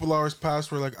now a couple hours pass.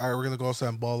 We're like, all right, we're gonna go outside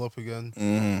and ball up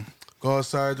again. Go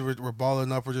outside. We're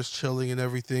balling up. We're just chilling and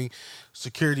everything.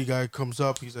 Security guy comes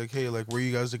up. He's like, hey, like, were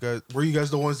you guys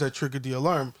the ones that triggered the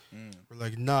alarm? We're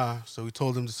like, nah. So we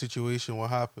told him the situation,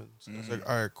 what happened. So I was like,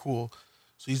 all right, cool.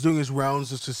 So he's doing his rounds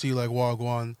just to see like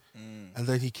Wagwan. And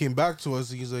then he came back to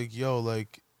us and he's like, yo,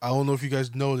 like, I don't know if you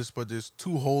guys noticed, but there's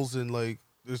two holes in like,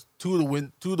 there's two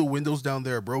of the windows down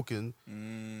there are broken.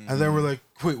 And then we're like,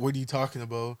 wait, what are you talking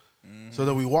about? So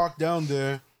then we walked down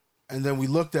there and then we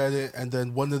looked at it, and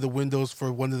then one of the windows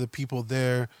for one of the people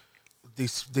there, they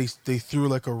threw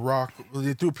like a rock.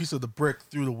 They threw a piece of the brick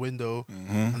through the window,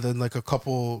 and then like a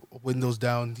couple windows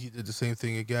down, he did the same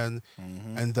thing again,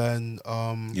 and then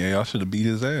y'all should have beat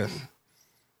his ass.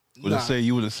 Would have said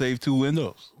you would have saved 2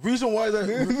 windows. Reason why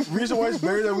it's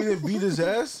better that we didn't beat his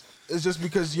ass is just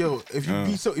because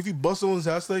if you bust someone's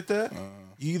ass like that,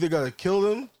 you either gotta kill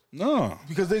them No.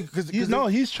 Because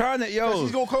He's trying to, yo.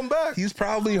 he's gonna come back. He's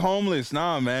probably homeless.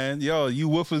 Nah, man. Yo, you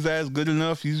whoop his ass good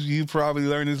enough, you probably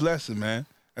learned his lesson, man.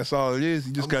 That's all it is.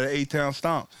 You just got an 8-town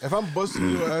stomp. If I'm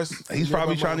busting your ass, He's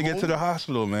probably trying to get to the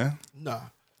hospital, man. Nah,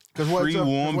 because what Free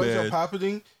warm ends up bed.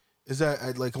 happening is that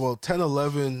at 10,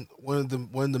 11, when the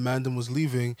Mandem was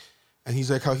leaving, and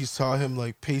he's like how he saw him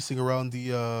like pacing around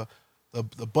the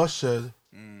bus shed.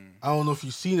 I don't know if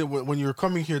you've seen it when you were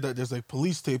coming here. That there's like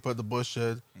police tape at the bus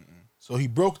shed. So he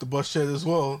broke the bus shed as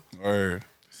well. Word.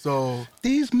 So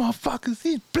These motherfuckers,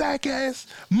 these black ass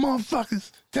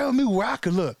motherfuckers, telling me where I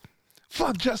could look.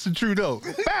 Fuck Justin Trudeau.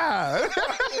 Ah.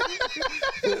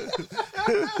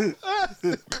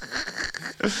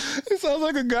 It sounds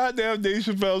like a goddamn Dave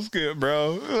Chappelle skit,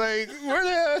 bro. Like, where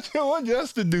the hell? What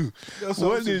Justin do? that's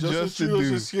What did Justin do?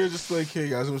 Just here, just like, hey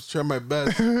guys, I'm just trying my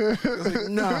best. I was like,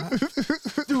 nah,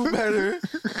 do better.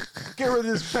 Get rid of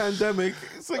this pandemic.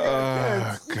 It's like,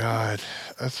 I can't. God,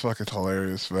 that's fucking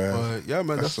hilarious, man. But yeah,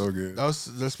 man, That's so good.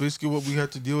 That's basically what we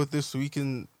had to deal with this week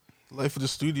in life of the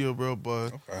studio, bro.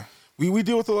 But Okay. we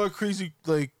deal with a lot of crazy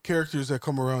like characters that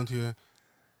come around here.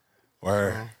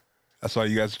 Word. That's why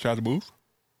you guys try to move?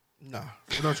 Nah,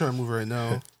 we're not trying to move right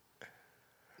now.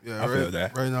 Yeah, I feel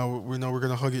that. Right now, we're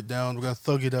gonna hug it down. We're gonna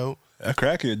thug it out. That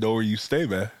crackhead know where you stay,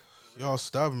 man. Y'all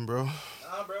stop him, bro. Nah,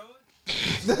 bro.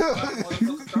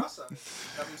 Motherfucker cross-eyed.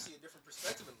 Have him see a different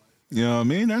perspective in life. You know what I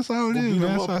mean? That's how it We'll is, beat man.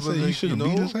 him That's why I up, said but, you like, should have you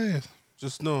beat know? his ass.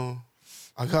 Just know,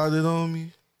 I got it on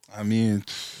me. I mean,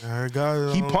 I got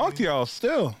it. he on punked me. y'all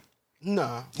still.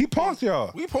 Nah, He punked y'all.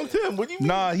 we punked him. What do you mean?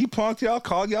 Nah, he punked y'all,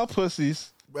 called y'all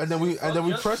pussies. And then we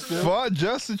pressed him. Fuck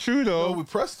Justin No, Trudeau. we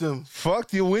pressed him.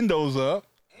 Fucked your windows up.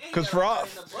 And 'Cause he for got all- in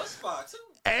the bus spot, too.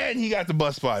 And he got the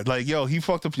bus spot. Like, yo, he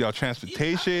fucked up y'all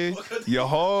transportation, your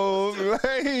whole,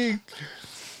 like,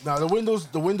 Nah, the windows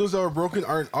that were broken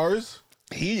aren't ours.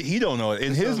 he don't know it.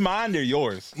 In his mind, they're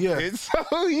yours. Yeah. And so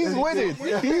he's winning.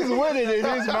 He's winning in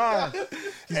his mind.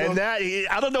 And that,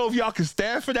 I don't know if y'all can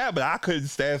stand for that, but I couldn't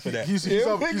stand for that. He's You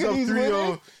up think 3-0.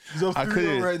 winning? He's up I 3-0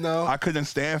 couldn't right now. I couldn't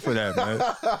stand for that, man.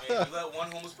 Hey, you let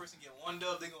one homeless person get one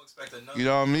dub, they gonna expect another. You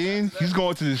know what I mean? He's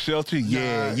going to the shelter.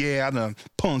 Yeah, I done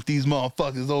punked these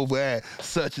motherfuckers over at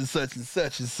such and such and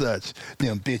such and such.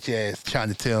 Them bitch ass trying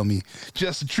to tell me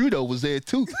Justin Trudeau was there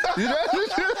too. You know?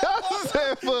 I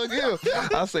said fuck him.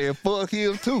 I said fuck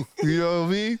him too. You know what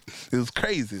I mean? It was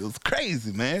crazy. It was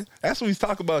crazy, man. That's what he's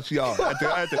talking about y'all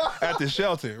at the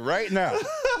shelter right now.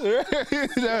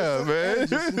 Yeah, man.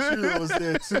 Justin Trudeau was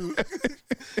there too.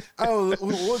 I don't know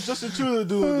what Justin Trudeau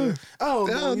doing there. I don't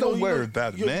know. Don't worry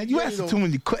about it, man. You asking too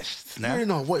many questions now. You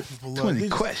know what people Too love. many They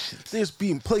just- questions. They just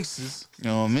be in places. You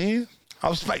know what I mean? I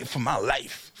was fighting for my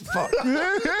life. Fuck. You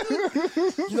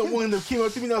know, one of them came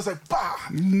up to me and I was like, bah.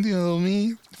 You know what I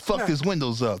mean? Fuck his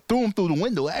windows up. Threw him through the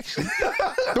window, actually.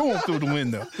 Threw him through the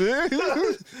window.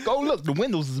 Go look, the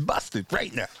windows is busted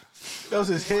right now. That was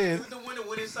his head. The window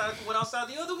went outside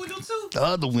the other window, too. The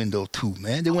other window too,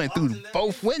 man. They went through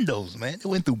both windows, man. They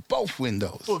went through both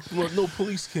windows. Look, no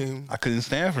police came. I couldn't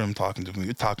stand for him talking to me.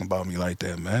 You're talking about me like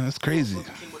that, man. That's crazy.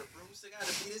 Motherfucker came with a broomstick, I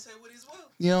had to beat his head with it as well.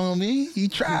 You know what I mean? He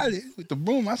tried it with the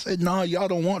broom. I said, nah, y'all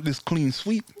don't want this clean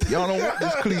sweep. Y'all don't want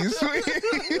this clean sweep.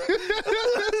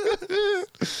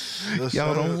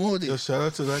 Y'all don't want Yo, it. shout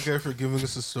out to that guy for giving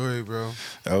us a story, bro.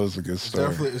 That was a good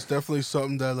story. It's definitely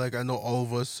something that like I know all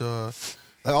of us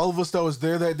that was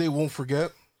there that day won't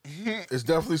forget. It's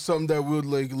definitely something that we would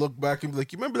like look back and be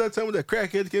like, you remember that time when that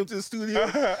crackhead came to the studio?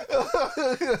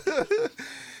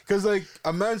 Because like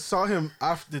a man saw him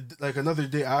after, like another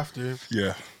day after,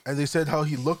 Yeah. and they said how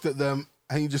he looked at them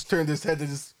and he just turned his head and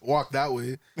just walked that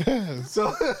way.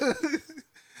 So,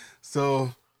 so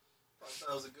I thought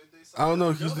it was a good day. I don't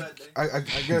know. That day.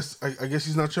 I guess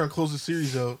he's not trying to close the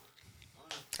series out.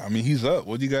 I mean, he's up.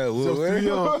 What do you got? He's up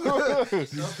 3-0.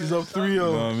 He's up 3-0. You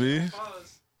know what I mean?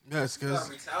 Pause. Yes, You gotta because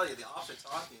retaliate. The officer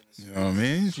talking. You know what I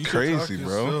mean? It's crazy,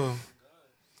 bro.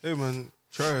 Hey man,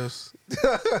 try us.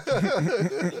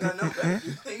 Ain't got no better.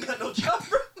 Ain't got no job,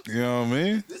 bro. You know what I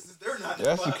mean? This is their 9 to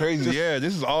That's the 5. crazy. Yeah,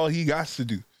 this is all he got to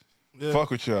do. Yeah.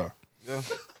 Fuck with y'all. Yeah.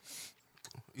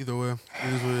 Either way,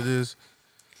 it is what it is.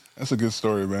 That's a good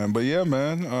story, man. But yeah,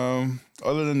 man.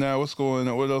 Other than that, what's going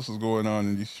on? What else is going on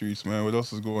in these streets, man? What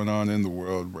else is going on in the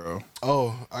world, bro?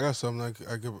 Oh, I got something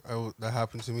that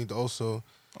happened to me also.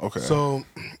 Okay. So,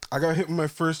 I got hit with my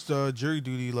first jury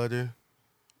duty letter.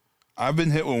 I've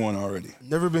been hit with one already.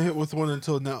 Never been hit with one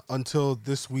until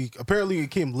this week. Apparently,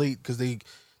 it came late because they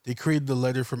created the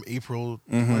letter from April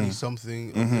 20 something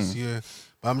of this year.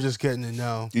 But I'm just getting it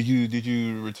now. Did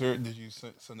you return? Did you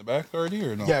send it back already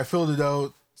or no? Yeah, I filled it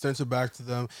out, sent it back to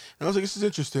them, and I was like, "This is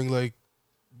interesting. Like,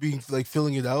 being like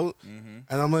filling it out, and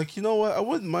I'm like, you know what? I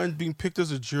wouldn't mind being picked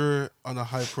as a juror on a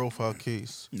high profile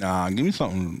case. Nah, give me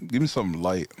something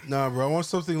light. Nah, bro, I want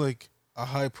something like a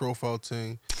high profile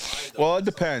thing. Well, it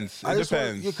depends. I It just want-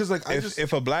 depends. yeah, 'cause, like, I just-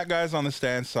 if a black guy's on the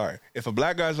stand, if a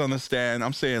black guy's on the stand,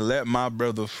 I'm saying let my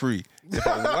brother free.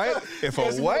 If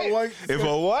a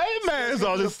white man's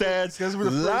on the stand, It's gonna be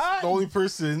the only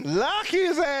person. lock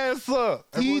his ass up.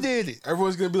 He did it.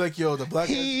 Everyone's gonna be like, "Yo, the black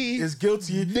guy He is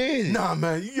guilty." did it. Nah,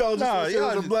 man, y'all just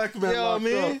said the black man locked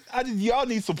up. Y'all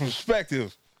need some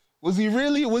perspective. Was he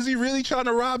really trying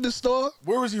to rob the store?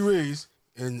 Where was he raised?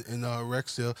 In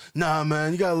Rexdale. Nah,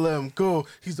 man, you gotta let him go.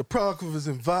 He's the product of his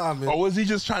environment. Or was he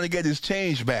just trying to get his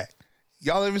change back?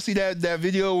 Y'all ever see that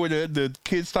video where the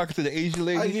kid's talking to the Asian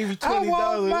lady? I gave you I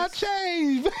want $20. my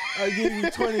change. I gave you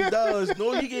 $20.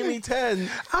 No, you gave me 10.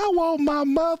 I want my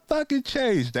motherfucking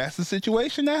change. That's the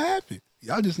situation that happened.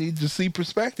 Y'all just need to see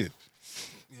perspective.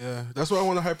 Yeah, that's why I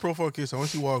want a high profile case. I want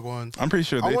to see Wagwan. I'm pretty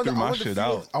sure they threw my shit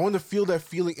out. I want to feel that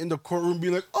feeling in the courtroom,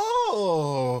 being like,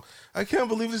 "Oh, I can't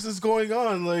believe this is going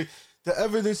on." Like the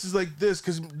evidence is like this,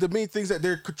 because the main things that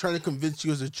they're trying to convince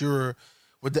you as a juror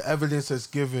with the evidence that's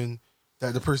given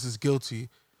that the person's guilty.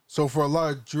 So for a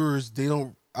lot of jurors, I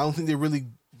don't think they really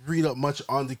read up much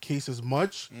on the case as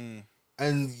much,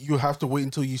 and you have to wait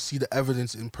until you see the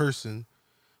evidence in person.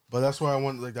 But that's why I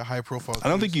want like the high profile. I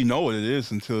don't think you know what it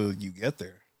is until you get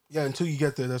there. Yeah, until you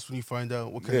get there, that's when you find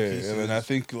out what kind of case it and is. I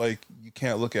think like you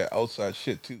can't look at outside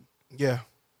shit too. Yeah.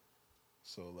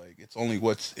 So like it's only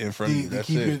what's in front of you. That's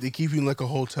it. They keep you in like a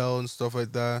hotel and stuff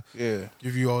like that. Yeah.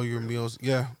 Give you all your meals.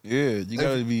 Yeah. Yeah, you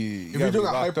gotta be. If you're doing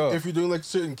up. if you're doing like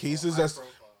certain cases, that's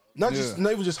not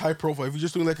even just high profile. If you're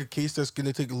just doing like a case that's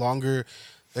gonna take longer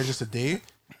than just a day,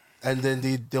 and then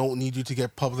they don't need you to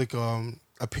get public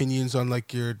opinions on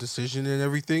like your decision and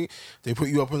everything, they put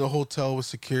you up in a hotel with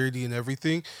security and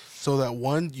everything, so that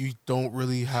one, you don't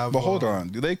really have. But hold on,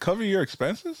 do they cover your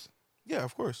expenses? Yeah,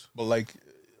 of course. But like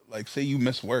say you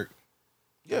miss work,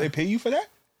 Yeah, they pay you for that.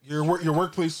 Your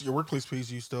workplace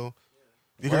pays you still,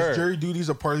 because jury duty is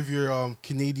a part of your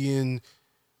Canadian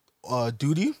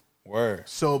duty. Word.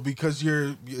 So because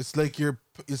it's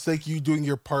like you doing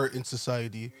your part in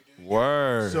society.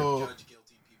 Word. So Judge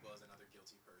guilty people as another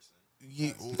guilty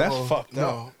person. That's fucked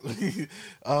no.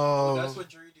 That's what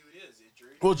jury duty is.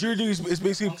 Jury duty is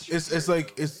basically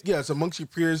it's amongst your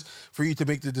peers for you to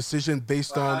make the decision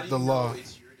based on the law.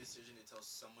 It's your decision to tell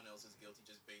someone else is guilty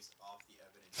just based off the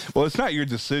evidence. Well, it's not your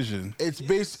decision. It's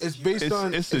based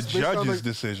on It's the judge's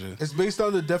decision. It's based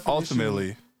on the definition.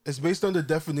 Ultimately, it's based on the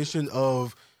definition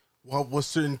of what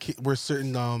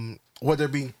they're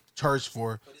being charged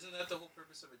for. But isn't that the whole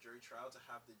purpose of a jury trial, to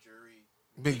have the jury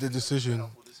Make the decision.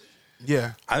 helpful decision?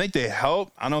 Yeah. I think they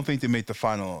help. I don't think they make the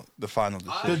final decision.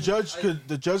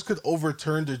 The judge could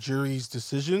overturn the jury's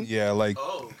decision. Yeah, like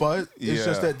But it's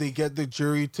just Yeah. that they get the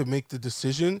jury to make the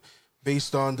decision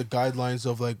based on the guidelines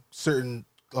of like certain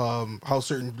how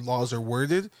certain laws are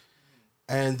worded,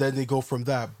 and then they go from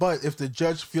that. But if the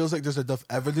judge feels like there's enough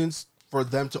evidence for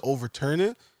them to overturn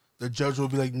it, the judge will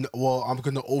be like, "Well, I'm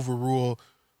going to overrule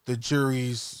the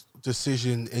jury's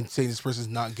decision and say this person's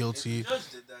not guilty." If the judge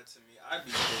did that to me, I'd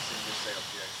be pissed and just say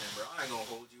objection, bro. I ain't gonna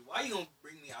hold you. Why you gonna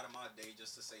bring me out of my day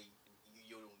just to say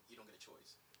you don't get a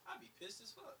choice? I'd be pissed as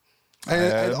fuck.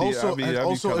 And I'd be also, kinda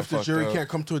if the fucked jury up. can't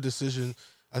come to a decision,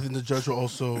 I think the judge will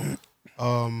also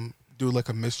do like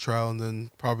a mistrial and then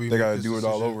probably they make gotta his do it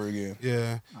all decision. over again.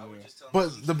 Yeah, I would just tell But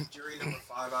him, the- jury number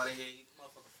 5 out of here, you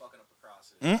motherfucker fucking up the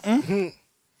process.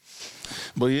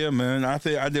 But yeah, man, I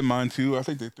think I did mine too. I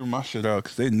think they threw my shit out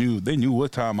because they knew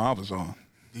what time I was on.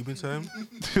 demon time.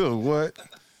 Dude, what?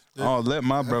 Oh, let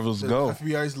my brothers The go.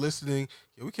 FBI's listening.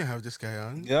 Yeah, we can't have this guy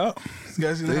on. Yeah, This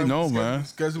guy's gonna They have, know, this guy- man.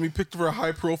 This guy's gonna be picked for a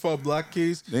high-profile black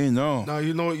case. they know. Now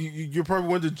you know you're probably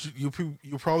one of the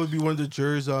you'll probably be one of the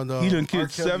jurors on. He done R. killed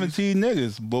Kelly's- 17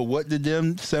 niggas, but what did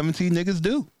them 17 niggas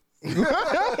do? You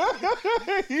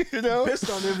know, Pissed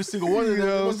on every single one of them. You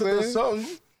know They what must I'm have done saying?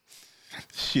 something.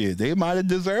 shit, they might have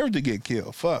deserved to get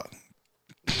killed. Fuck.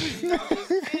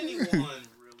 Anyone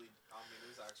really,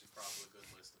 there's actually probably a good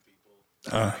list of people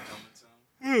that might come into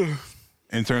them.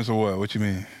 In terms of what? What you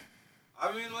mean?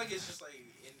 I mean, like, it's just like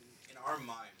in our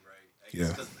mind, right? Like, Yeah.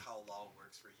 it's because of how law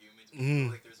works for humans. We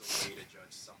feel like there's a way to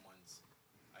judge someone's,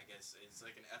 I guess, it's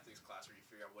like an ethics class where you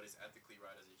figure out what is ethically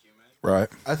right as a human. Right.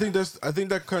 I think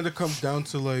that kind of comes down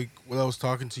to like what I was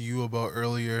talking to you about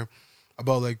earlier,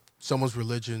 about like someone's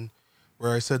religion,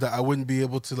 where I said that I wouldn't be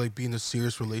able to like be in a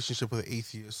serious relationship with an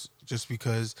atheist just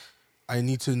because I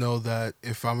need to know that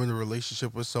if I'm in a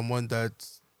relationship with someone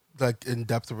that's like in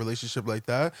depth a relationship like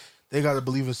that, they got to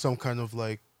believe in some kind of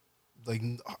like like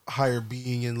higher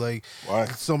being and like Why?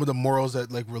 some of the morals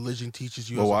that like religion teaches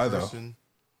you But as why, a though? person.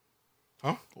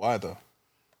 Why though?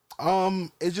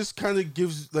 It just kind of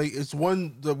gives like it's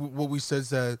one what we said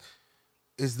that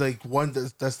is like one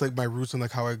that's like my roots and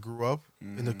like how I grew up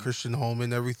in a Christian home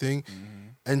and everything,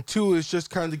 and two, it's just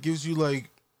kind of gives you like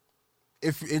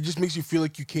if it just makes you feel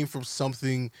like you came from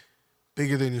something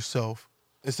bigger than yourself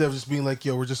instead of just being like,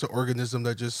 yo, we're just an organism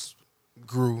that just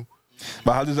grew.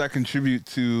 But how does that contribute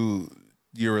to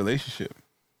your relationship?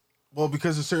 Well,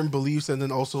 because of certain beliefs, and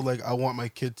then also like I want my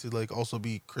kid to like also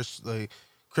be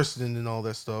Christian and all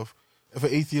that stuff. If an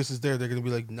atheist is there, they're gonna be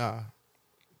like, nah.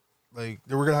 Like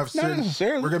we're gonna have Not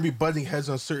necessarily. we're gonna be butting heads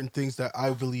on certain things that I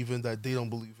believe in that they don't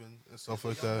believe in and stuff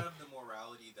like They don't that. have the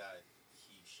morality that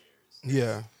he shares.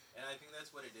 Yeah. And I think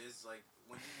that's what it is. Like,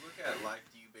 when you look at life,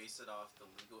 do you base it off the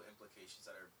legal implications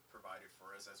that are provided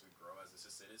for us as we grow as a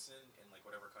citizen in, like,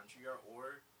 whatever country you are?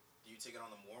 Or do you take it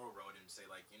on the moral road and say,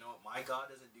 like, you know, my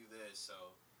God doesn't do this, so,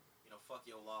 you know, fuck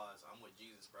your laws. I'm with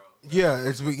Jesus, bro. Yeah,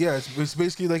 it's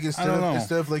basically like I don't know.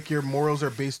 instead of like your morals are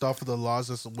based off of the laws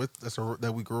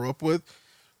that we grew up with,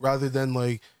 rather than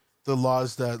like the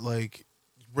laws that like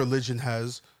religion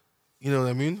has. You know what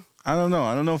I mean? I don't know.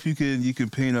 I don't know if you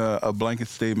could paint a blanket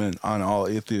statement on all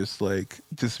atheists, like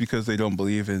just because they don't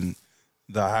believe in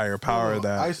the higher power No,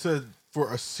 that. I said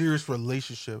for a serious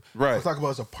relationship. Right. I'm talking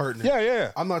about as a partner.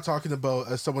 Yeah. I'm not talking about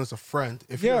as someone as a friend.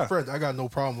 If you're Yeah. a friend, I got no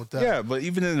problem with that. Yeah, but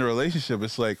even in a relationship,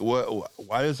 it's like,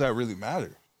 why does that really matter?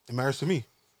 It matters to me.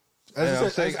 I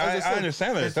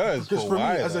understand that it does, Because but for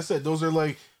why, me, as though? I said, those are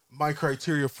like my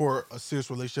criteria for a serious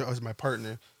relationship as my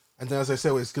partner. And then, as I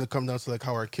said, it's gonna come down to like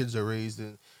how our kids are raised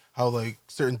and how like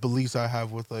certain beliefs I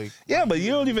have with like. Yeah, but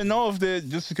you don't even know if they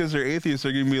just because they're atheists,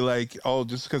 they're gonna be like, oh,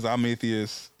 just because I'm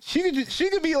atheist. She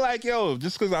could be like, yo,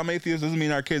 just because I'm atheist doesn't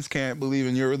mean our kids can't believe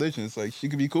in your religion. It's like she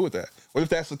could be cool with that. What if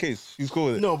that's the case? She's cool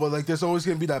with it. No, but like there's always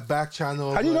gonna be that back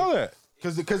channel. How do you know that?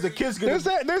 Because the kids gonna.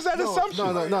 There's that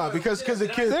assumption. No, because the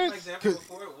Did I kids. have an example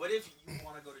before? What if you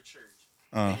want to go to church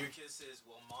and your kid says,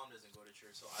 "Well, mom doesn't go to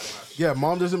church, so I don't have to." Yeah,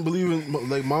 mom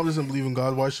doesn't believe in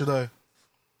God. Why should I?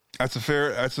 That's a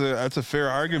fair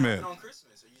argument. On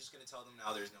Christmas, are you just gonna tell them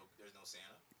now? There's no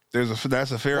Santa.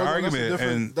 That's a fair Well, no, argument,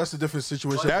 and that's a different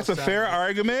situation. that's a fair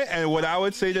argument. And what I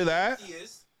would say to that,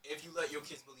 Atheist, if you let your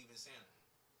kids believe in Santa,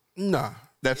 Nah.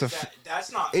 that's a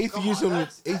that's not Atheism,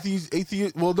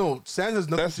 atheist. Well, no, Santa has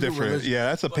nothing that's to do with different. religion. Yeah,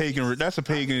 that's a pagan. That's a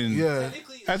pagan. Yeah.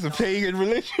 That's a pagan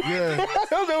religion. Yeah. I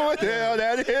don't know what the hell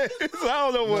that is.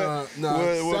 I don't know what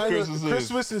Santa, Christmas is.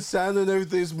 Christmas and Santa and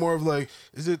everything is more of like,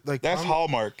 is it like That's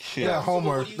Hallmark shit. Yeah,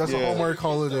 Hallmark. That's a Hallmark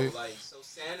holiday. Like, so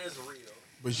Santa's real.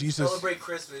 But Jesus, Celebrate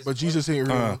Christmas. but Jesus ain't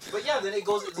real. But yeah, then it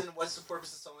goes. Then what's the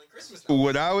purpose of celebrating Christmas now?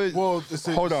 What I would Well,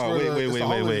 hold on,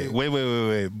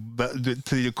 wait. But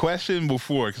to your question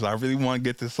before, because I really want to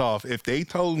get this off. If they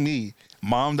told me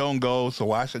mom don't go, so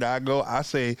why should I go? I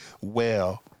say,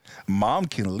 well, mom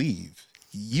can leave.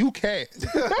 You can't.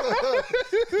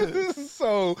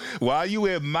 So while you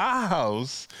at my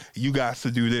house, you got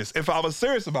to do this. If I was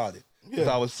serious about it, if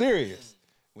I was serious.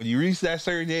 When you reach that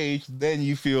certain age, then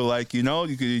you feel like, you know,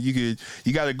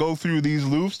 you got to go through these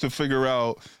loops to figure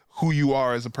out who you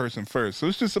are as a person first. So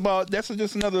it's just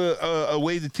just another a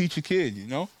way to teach a kid, you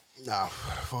know? Nah,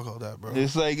 fuck all that, bro.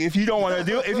 It's like if you don't want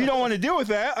to deal with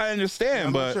that, I understand,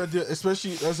 I'm but not trying to deal,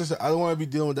 especially as I said, I don't want to be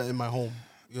dealing with that in my home.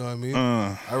 You know what I mean?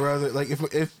 I rather like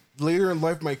if later in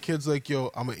life my kid's like,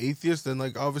 yo, I'm an atheist, then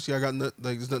like obviously I got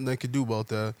there's nothing I could do about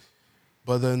that.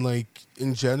 But then like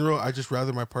in general, I just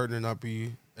rather my partner not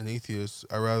be an atheist.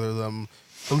 I rather them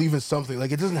believe in something.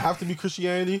 Like it doesn't have to be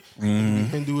Christianity. It could be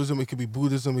Hinduism. It could be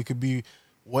Buddhism. It could be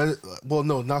what? Well,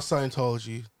 no, not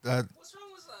Scientology. What's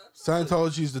wrong with that?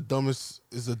 Scientology is the dumbest.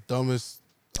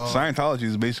 Scientology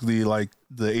is basically like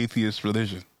the atheist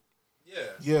religion. Yeah.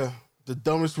 Yeah, the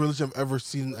dumbest religion I've ever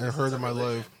seen and heard in my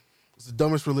life. It's the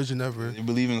dumbest religion ever. You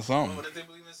believe in something. What if they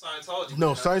believe in Scientology?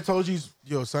 No, Scientology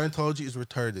is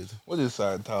retarded. What is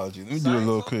Scientology? Let me do a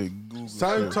little quick Google.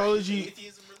 Scientology. Atheism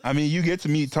religion? I mean, you get to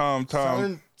meet Tom.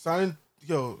 Tom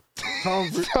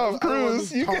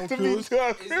Cruise. You get to meet Tom Is Cruise.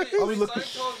 it, I'll be looking-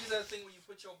 Scientology is that thing where you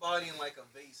put your body in like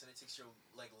a vase and it takes your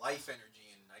like life energy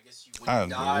and I guess you I when don't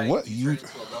you know. die What you you- turn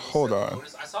into a level hold 7 on.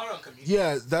 Lotus. I saw it on Community.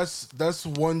 Yeah, that's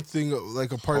one thing,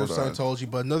 like a part Hold of on. Scientology.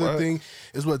 But another What? thing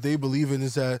is what they believe in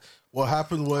is that what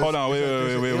happened was. Hold on, is wait, that wait,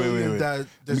 there's an wait, wait, alien wait. that-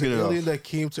 There's Let me an get it alien off. that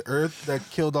came to Earth that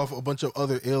killed off a bunch of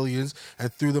other aliens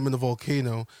and threw them in the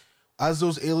volcano. As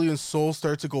those alien souls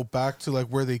start to go back to like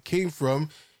where they came from,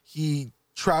 he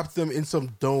trapped them in some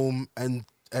dome and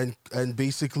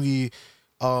basically,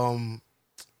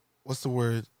 what's the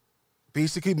word?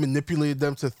 Basically manipulated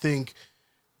them to think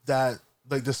that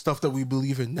like the stuff that we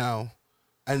believe in now.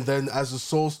 And then as the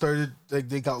soul started, like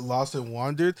they got lost and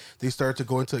wandered, they started to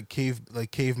go into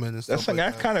cavemen and stuff. That's like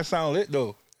that kind of sound lit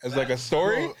though. As like a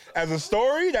story,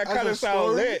 that kind of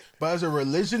sound lit. But as a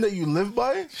religion that you live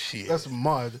by, Shit. that's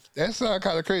mud. That sound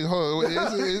kind of crazy. Hold on.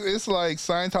 It's like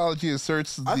Scientology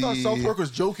asserts the. I thought South Park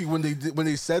was joking when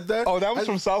they said that. Oh, that was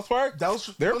from South Park. That was.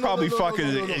 They're probably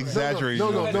fucking exaggerating.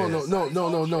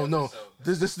 No.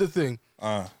 This is the thing.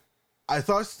 I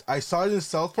thought I saw it in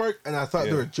South Park and I thought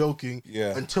they were joking.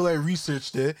 Yeah. Until I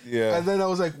researched it. Yeah. And then I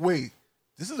was like, wait,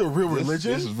 this is a real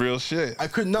religion? This is real shit. I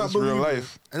could not believe real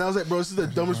life. It. And I was like, bro, this is the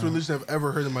dumbest religion I've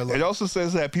ever heard in my life. It also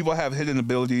says that people have hidden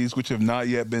abilities which have not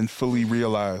yet been fully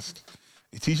realized.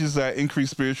 It teaches that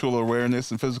increased spiritual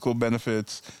awareness and physical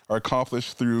benefits are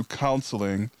accomplished through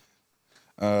counseling,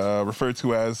 referred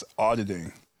to as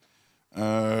auditing.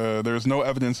 There's no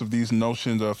evidence of these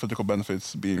notions of physical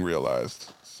benefits being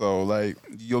realized. So, like,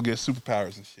 you'll get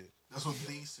superpowers and shit. That's what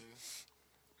they say.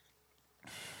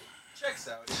 Checks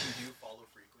out if you do follow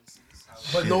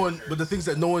frequencies. But the things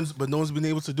that no one's been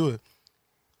able to do it.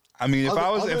 I mean, if I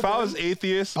was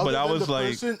atheist, but I was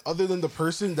like, other than the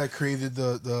person that created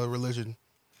the religion,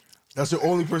 that's the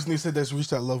only person they said that's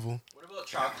reached that level. What about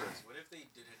chakras? What if they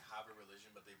didn't have a religion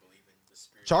but they believe in the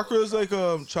spirit?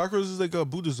 Chakras is like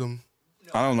Buddhism.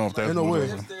 No, I don't know if that's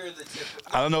Buddhism. If they're the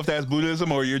typical, I don't know if that's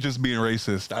Buddhism or you're just being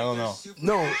racist. I don't know.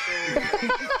 No.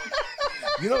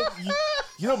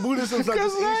 You know Buddhism's like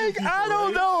this Asian people, I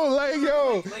don't right? know. Like,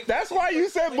 yo, that's why you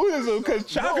said Buddhism, because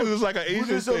chakras is like an Asian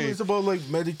Buddhism thing. is about like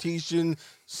meditation,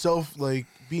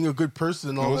 being a good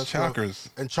person and all What's that chakras?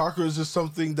 stuff. And chakras is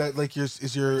something that like your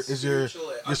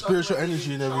spiritual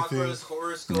energy and everything. Chakras,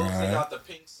 horoscopes, Right. they got the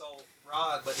pink salt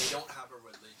rod, but they don't have a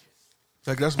religion.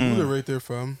 Like that's Buddha right there,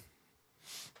 fam.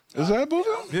 Is that Buddha?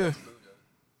 Yeah. Buddha.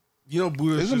 You know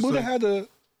Buddha. Isn't Buddha I had a?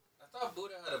 thought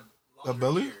Buddha had a a longer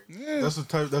belly? beard. Yeah. That's the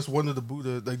type. That's one of the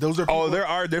Buddha. Like those are. Oh, there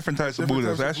are different types of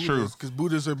Buddhas. That's true. Because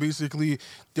Buddhas are basically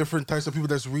different types of people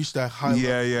that's reached that high.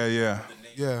 Yeah, level. yeah,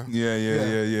 yeah,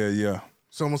 Yeah. yeah.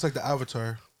 It's almost like the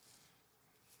Avatar.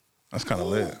 That's kind of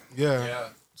lit. Yeah. Yeah.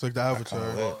 It's like the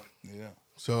Avatar. Yeah.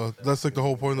 So that's like the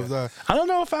whole point of that. I don't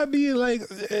know if I'd be like.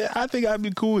 I think I'd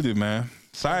be cool with it, man.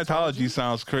 Scientology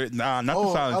sounds crazy. Nah, not the I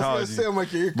was gonna Scientology. say, I'm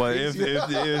like, you're But crazy.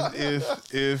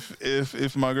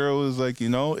 if my girl was like, you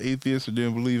know, atheist or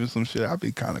didn't believe in some shit, I'd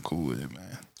be kind of cool with it,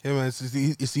 man. Yeah, man,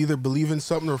 it's either believe in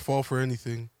something or fall for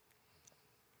anything.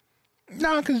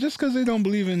 Nah, because just because they don't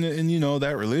believe in you know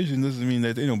that religion doesn't mean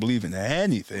that they don't believe in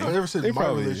anything. I never said They my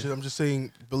probably- religion. I'm just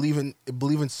saying believe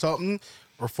in something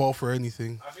or fall for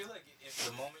anything. I feel like if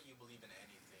the moment you believe in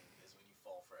anything is when you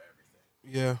fall for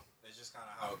everything. Yeah, It's just kind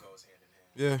of how it goes hand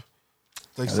in hand.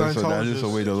 yeah. Like That is a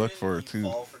Scientology. way to look for it You too.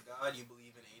 fall for God, you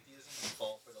believe in atheism, you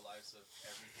fall for the lives of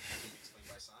everything that can be explained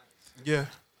by science. Yeah.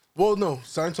 Well, no,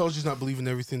 Scientology's not believing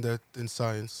everything that in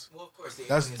science. Well, of course, the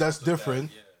That's aliens also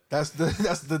different. that, yeah.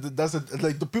 That's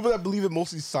like the people that believe in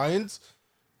mostly science.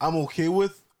 I'm okay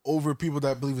with over people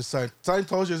that believe in science.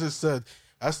 Scientology, as I said,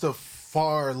 that's the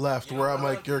far left You know where I'm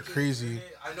what, like, you're if crazy.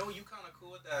 I know you kind of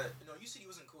cool with that. You know, you said you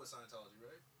wasn't cool with Scientology,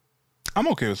 right? I'm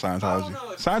okay with I don't Scientology.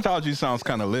 know if Scientology sounds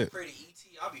kind of lit. Afraid of ET,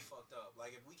 I'll be fucked up.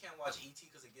 Like if we can't watch ET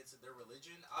because it gets at their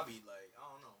religion, I'll be like,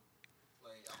 I don't know.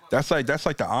 Like I'm not, That's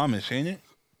like the Amish, ain't it?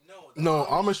 No,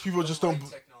 Amish people just don't.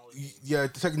 Technology. Yeah,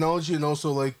 technology and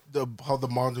also like how the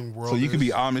modern world. So you is. can be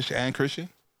Amish and Christian.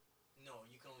 No,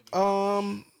 you can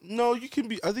only be. No, you can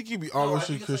be. I think you can be No, I Amish think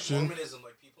and it's Christian. Like Mormonism,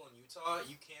 like people in Utah,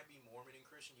 you can't be Mormon and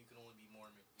Christian. You can only be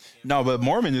Mormon. You can't No, be but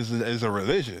Mormon is a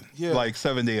religion. Yeah. Like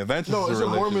 7-Day Adventist No, is it's a a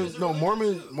religion.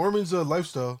 Mormon. No, Mormon's a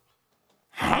lifestyle.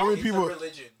 Mormon It's people. a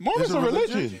religion. Mormon's It's a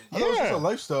religion. I thought it was just a Yeah.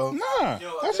 lifestyle. Nah, You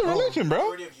know, that's a religion, bro.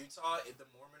 Majority of Utah, the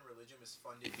Mormon religion is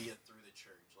funded via through the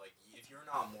church. Like if you're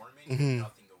not Mormon, you're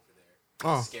nothing over there.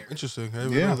 Oh, It's scary. interesting. I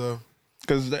didn't Yeah. know that.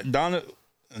 Because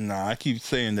I keep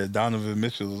saying that Donovan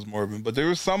Mitchell is Mormon, but there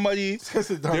was somebody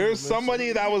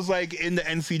that was like in the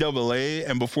NCAA,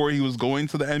 and before he was going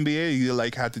to the NBA, he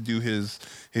like had to do his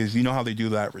you know how they do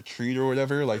that retreat or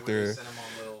whatever, like Where they they're send 'em on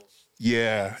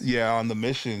little on the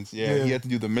missions. Yeah, Yeah. he had to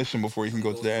do the mission before he can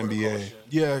go to the little protocol NBA. shit.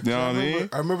 Yeah, 'cause You know what I mean?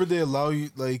 I remember they allow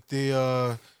you like they.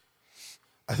 I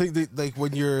think they like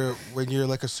when you're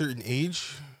like a certain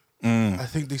age. I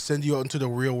think they send you out into the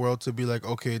real world to be like,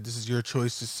 okay, this is your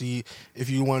choice to see if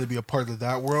you want to be a part of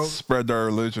that world Spread our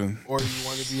religion. or you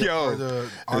want to be a Yo, part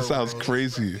of our that sounds world.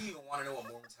 crazy. You even want to know what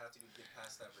Mormons have to do to get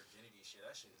past that virginity shit.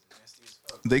 That shit is nasty as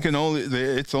fuck. They can only.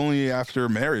 It's only after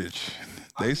marriage.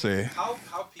 They say How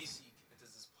PC does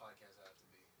this podcast have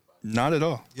to be? not at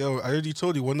all. Yo, I already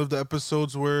told you one of the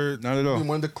episodes where Not at all.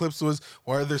 One of the clips was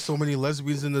why are there so many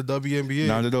lesbians in the WNBA?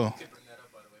 Not at all. You could bring that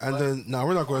up, by the way. And then,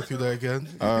 we're not going through that again.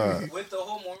 With the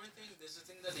whole Mormon thing, there's a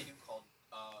thing that they do called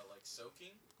like soaking.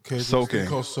 Okay, Soaking.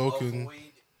 Called soaking. Avoid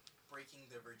breaking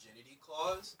the virginity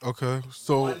clause. Okay,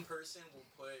 so One person will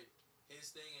put his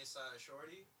thing inside a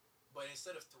shorty, but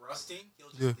instead of thrusting, he'll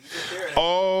just leave it there. And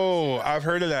Oh, I've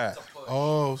heard of that.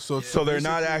 it's a push. So they're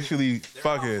not actually They're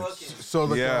fucking. not fucking. So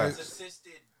the Yeah. guy, It's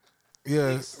assisted.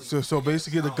 yeah. sleep. So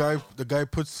basically, I don't know. the guy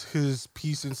puts his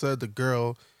piece inside the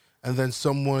girl, and then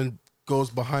someone goes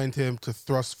behind him to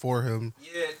thrust for him.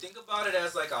 Yeah, think about it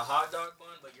as like a hot dog bun,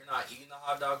 but you're not eating the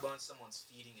hot dog bun. Someone's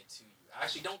feeding it to you.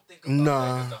 Actually, don't think about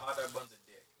Nah. that 'cause the hot dog bun's a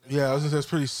dick. Yeah, I was just, that's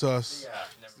pretty sus. Yeah,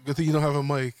 never Good thing you don't have a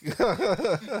mic.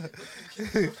 mind.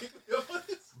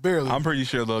 Barely. I'm pretty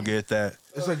sure they'll get that.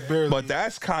 It's like barely. But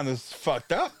that's kind of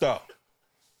fucked up, though.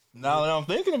 Now that I'm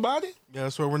thinking about it, yeah,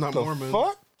 that's why we're not the Mormon.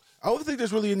 fuck? I don't think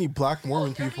there's really any black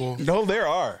Mormon people. No, there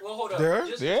are. Well, hold up. There?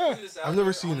 Just Yeah. to put this out I've never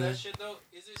there seen on that it. shit though.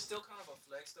 Is it still kind of a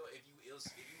flex though if you was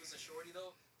a shorty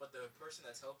though, but the person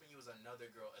that's helping you is another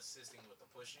girl assisting with the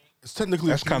pushing, It's technically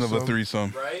That's kind of a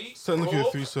threesome. right? It's technically a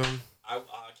Oh, threesome. I can't.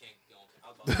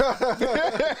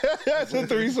 Okay. That's a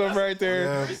threesome right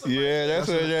there. Yeah, that's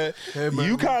a. Hey, man.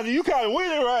 You kind of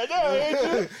winning right now, ain't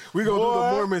you? We gonna do Boy.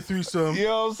 the Mormon threesome. You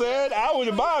know what I'm saying? I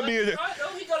wouldn't mind being. Right,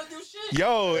 though, he gotta do shit.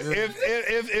 Yo,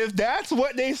 if that's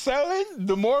what they selling,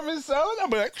 the Mormons selling,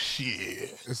 I'm like,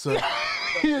 shit. It's a,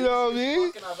 You know what I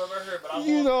mean? Fucking I've ever heard, but I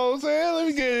You won't. know what I'm saying? Let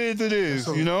me get into this.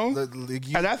 so You know,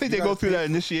 and I think they go through that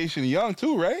initiation young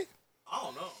too, right? I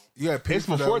don't know. You got paid It's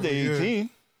for that before every they're year. 18.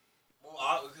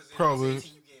 Well, because Probably.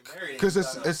 18, you get married. Because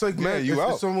it's like Yeah, man, you it's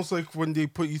out. almost like when they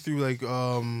put you through like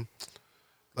when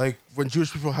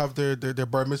Jewish people have their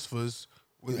bar mitzvahs.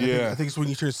 I think it's when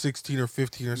you turn 16 or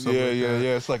 15 or something. Yeah, like yeah, that.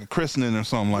 yeah. It's like a christening or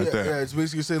something like Yeah, that. yeah, it's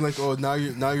basically saying like, oh, now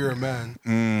you're a man,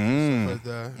 Mm-hmm. like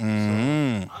that. So, I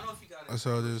don't know if you got That's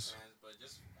how it is. Fans, but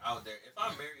just out there, if I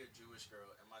marry a Jewish girl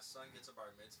and my son gets a bar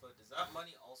mitzvah, does that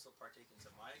money also partake into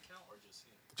my account or just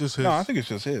him? just his. No, I think it's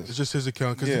just it's his. just his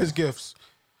account because Yeah. his gifts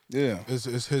Yeah. is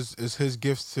his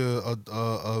gifts to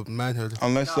a manhood.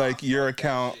 Unless Nah, like your fuck that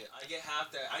account. shit. I get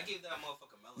half that. I give that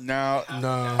motherfucker melon. Now,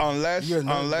 Nah. unless You're a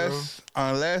nut,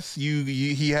 unless you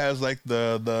he has like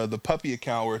the puppy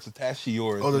account where it's attached to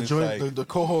yours. Oh, and the it's joint, like, the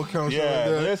coho account. yeah, like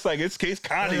but that. it's like it's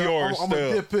kind of Yeah, yours I'm still.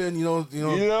 gonna dip in, you know,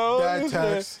 You know, dad it's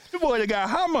tax. The boy that got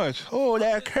how much? Oh,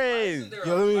 that crazy.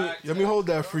 Yeah, let me hold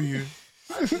that for you.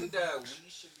 I think that we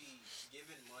should be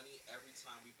given money every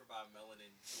time we provide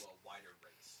melanin to a wider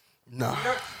race. Nah,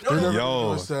 No, they're never Yo.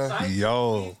 gonna do that. Scientifically,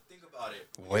 Yo. think about it.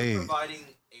 Wait. We're providing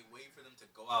a way for them to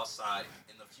go outside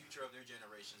in the future of their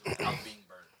generations without being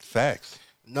burned. Facts.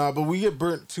 Nah, but we get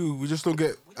burnt too. We just don't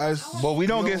get as. But we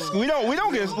don't get skin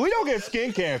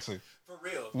cancer. For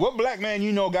real. What black man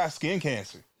you know got skin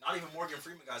cancer? Not even Morgan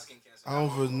Freeman got skin cancer. I don't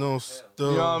even know.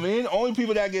 Still, You know what I mean? Only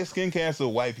people that get skin cancer are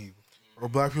white people. or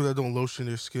black people that don't lotion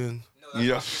their skin. No, that's,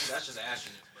 Yeah. not skin, that's just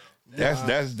ashiness, bro.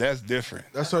 That's different.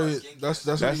 That's how. That's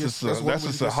That's just a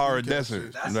Sahara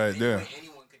desert That's right there.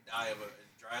 Anyone could die of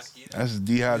a dry skin. That's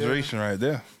dehydration right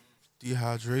there.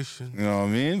 Dehydration. You know what I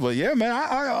mean? But yeah, man,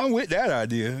 I'm with that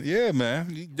idea. Yeah,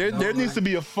 man. There needs to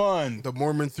be a fund. The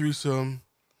Mormon threesome.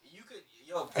 You could,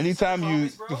 yo. Anytime you-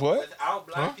 promise, bro, what? Without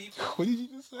black Huh? people. What did you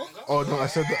just say? Oh no, I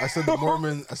said the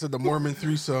Mormon. I said the Mormon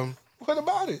threesome. What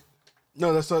about it?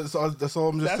 No, that's all I'm just That's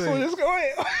saying. what it's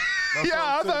going. That's Yeah, what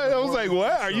I I'm thought saying, I the was like, Mormon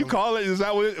what? Are you threesome. calling? Is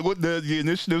that what the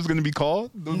initiative is going to be called?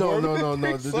 The No. Mormon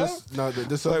This threesome? this Like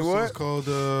episode what? is called.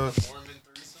 Mormon threesome.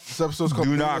 This episode's called.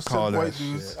 Do Bring not Us call Some that White shit.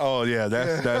 Dudes. Oh yeah,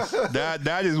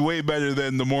 that is way better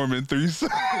than the Mormon threesome.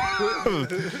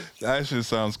 That shit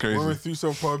sounds crazy. Mormon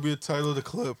threesome probably be a title of the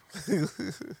clip.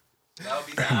 That would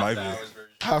be the Might after be. hours version.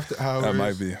 After hours.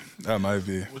 That might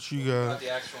be. What you Not got? the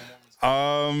actual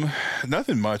Mormons.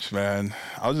 Nothing much, man.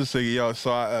 I was just thinking, yo.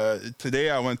 So today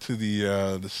I went to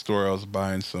the store. I was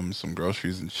buying some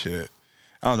groceries and shit.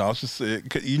 I don't know. I was just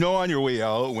you know, on your way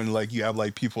out when like you have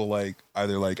like people like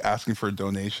either like asking for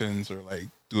donations or like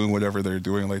doing whatever they're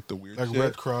doing, like the weird Like shit.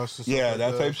 Red Cross. And stuff Yeah, like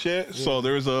that type shit. So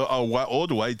there was a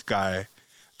old white guy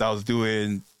that was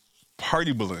doing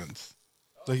party balloons.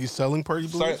 Like he's selling party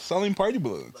balloons. Selling party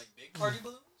balloons. Like big party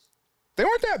balloons? They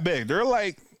weren't that big. They're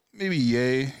like maybe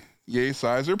yay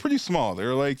size. They're pretty small.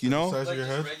 They're like, you know, Size of Like your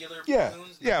just head. regular Yeah,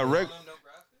 balloons? yeah, No reg-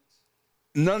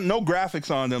 no graphics? no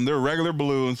graphics on them. They're regular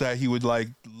balloons that he would like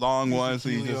long ones.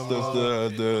 He just does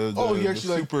the Oh, he the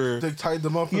actually super. like they tied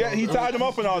them up. and Yeah, all- he tied them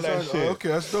up and all that Oh, shit. okay,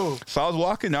 that's dope. So I was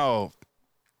walking out.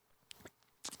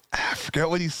 I forget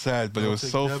what he said, but it Don't was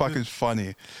take so debit? fucking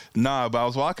funny. Nah, but I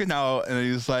was walking out and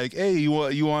he was like, "Hey, you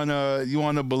want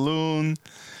a balloon?"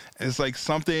 It's like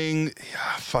something.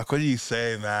 Fuck, what did he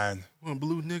say, man? One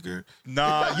blue nigger.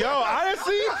 Nah, yo,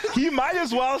 honestly, he might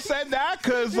as well said that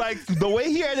because, like, the way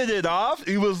he ended it off,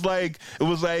 it was like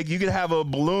you could have a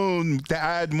balloon to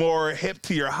add more hip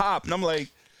to your hop, and I'm like,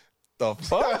 the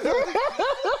fuck,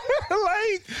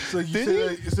 like, So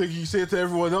you say it to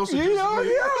everyone else. you know,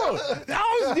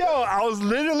 I was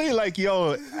literally like,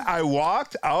 yo, I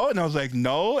walked out and I was like,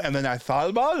 no, and then I thought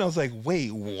about it and I was like,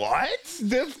 wait, what?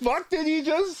 The fuck did he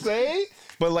just say?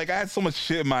 But like I had so much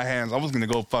shit in my hands, I was gonna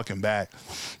go fucking back.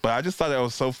 But I just thought that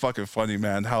was so fucking funny,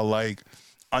 man. How like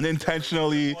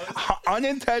unintentionally,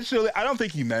 I don't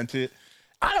think he meant it.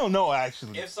 I don't know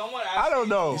actually. If someone I don't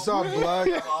know. You saw black.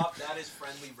 that is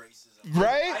friendly racism.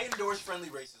 Right? I endorse friendly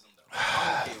racism though.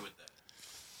 I'm okay with that.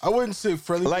 I wouldn't say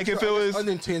friendly. Like if it was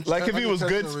like if he was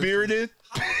good spirited.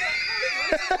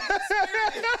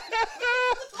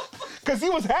 Because he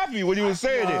was happy when he was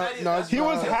saying it. He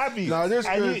was happy.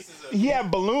 And he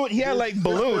had balloon. He had like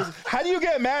balloons. How do you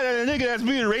get mad at a nigga that's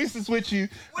being racist with you,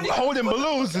 holding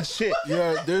balloons and shit?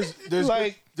 Yeah, there's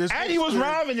Like, and he was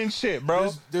rhyming and shit, bro.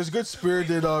 There's good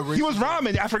spirited. He was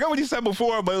rhyming. I forgot what he said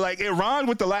before, but like it rhymed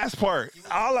with the last part.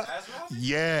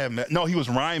 Yeah, man. No, he was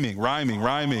rhyming.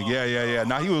 Yeah.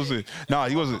 Nah, he wasn't. No.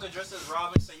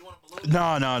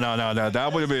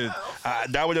 That would have been.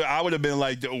 I would have been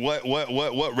like,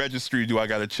 what registry do I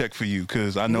got to check for you?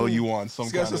 Because I know you want some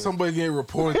kind of. Somebody getting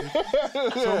reported.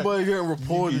 Somebody getting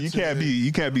reported. You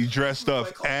can't be dressed up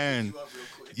and.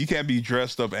 You can't be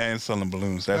dressed up and selling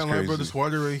balloons. That's crazy. Bro, this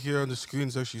water right here on the screen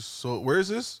is actually so. Where is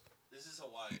this? This is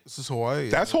Hawaii. This is Hawaii.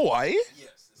 That's Hawaii?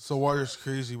 Yes. So water's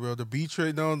crazy, bro. The beach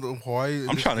right now in Hawaii.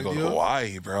 I'm trying to go to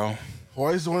Hawaii, bro.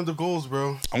 Hawaii's one of the goals,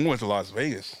 bro. I'm going to Las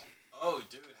Vegas. Oh,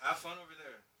 dude, have fun over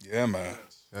there. Yeah, man.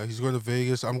 Yeah, he's going to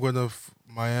Vegas. I'm going to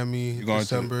Miami in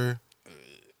December.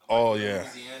 Oh, yeah.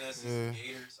 Louisiana,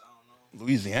 Gators.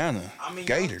 Louisiana. I mean,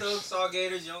 Gators. Young Thug saw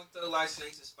Gators. Young Thug like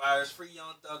Snakes Aspires. Free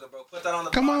Young Thugger, bro. Put that on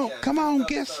the Come podcast. on,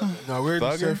 get some. No, we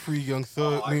already said free Young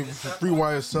Thug. I mean, free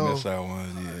YSL. That's that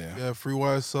one, yeah. Yeah, free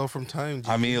YSL from Time.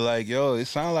 I mean, like, yo, it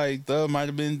sounded like Thug might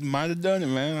have done it,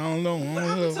 man. I don't know.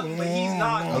 But he's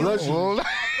not. Allegedly.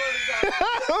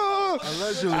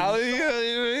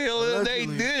 They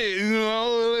did it, you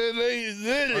know. They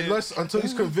did it. Until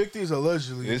he's convicted, he's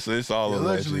allegedly. It's all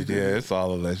allegedly. Yeah, it's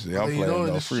all allegedly. I'm playing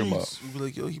though. Free him up. You'd be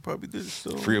like, yo, he probably did it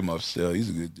still. Free him up still. He's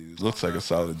a good dude. Looks like a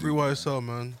solid dude. Free YSL,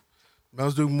 man.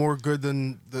 Man's doing more good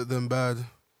than bad.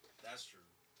 That's true.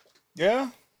 Yeah.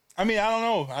 I mean, I don't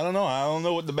know. I don't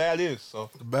know what the bad is. So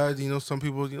the bad, some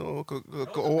people, or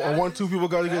 1, 2 people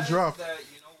got to get dropped. That,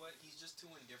 you know what? He's just too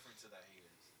indifferent to the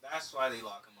haters. That's why they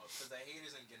lock him up. Because the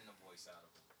haters ain't getting a voice out of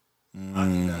him. I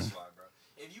think that's why, bro.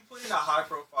 If you put in a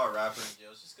high-profile rapper in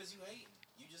jail, it's just because you hate him.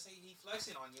 You just hate he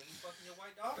flexing on you and he fucking your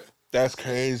white daughter. That's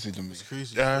crazy to me. It's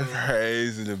crazy. That's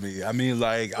crazy to me. I mean,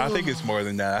 like, I think it's more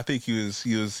than that. I think he was.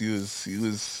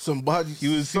 Somebody.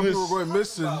 Some people were going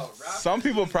missing. Some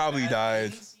people probably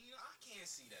died. I can't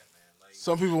see that, man. Like,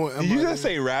 some people went. Did you just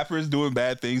say rappers doing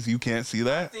bad things? You can't see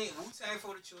that? I think Wu-Tang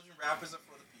for the children, rappers are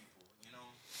for the people. You know.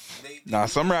 They Nah,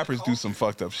 some rappers do some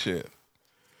fucked up shit.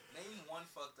 Name one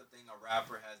fucked up thing a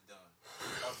rapper has done,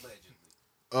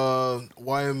 allegedly.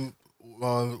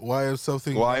 YM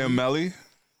something. YM Melly?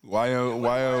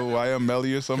 YM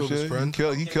Melly or some Killed his shit? friend.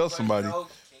 He killed somebody.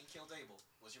 Kane killed Abel.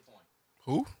 What's your point?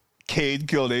 Who? Cade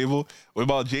killed Abel. What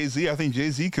about Jay-Z? I think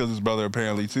Jay-Z killed his brother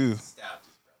apparently too. Stabbed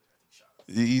his brother.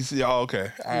 I think shot him.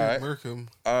 Okay. All right. Murk him.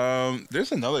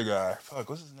 There's another guy. Fuck,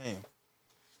 what's his name?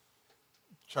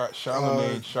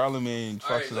 Charlemagne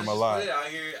fucks with him a lot. Put it out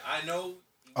here. I know.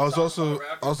 I was also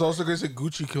gonna say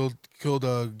Gucci killed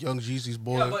Young Jeezy's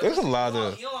boy. Yeah, but There's a lot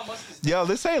of. Elon Musk is Yo,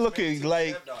 this ain't looking like.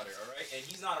 stepdaughter, all right? And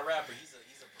he's not a rapper. He's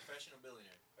a professional billionaire.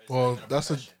 It's not Well, even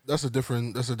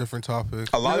that's a different topic.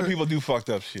 A lot of people do fucked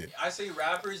up shit. I say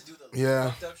rappers do the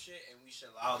fucked up shit, and we should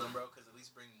allow them, bro, because at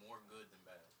least bring more good than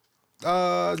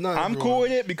bad. Not I'm everyone. cool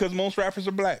with it because most rappers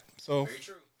are black. So Very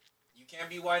true. You can't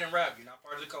be white and rap. You're not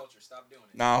part of the culture. Stop doing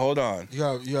it. nah, hold on. You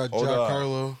got Jack Hold on.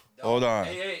 Harlow, Hold on.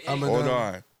 Hey, I'm a- Hold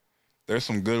Eminem. on. There's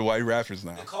some good white rappers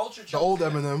now. the culture chose the old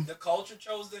them. Eminem. The culture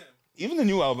chose them. Even the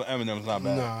new album Eminem's not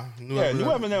bad. Nah, New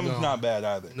Eminem is not bad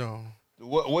either. No,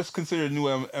 What's considered new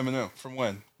Eminem? From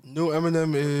when? new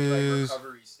Eminem is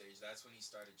Recovery stage. That's when he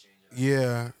started changing.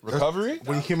 yeah. Recovery?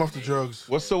 When he came off the drugs.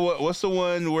 What's the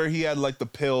one where he had like the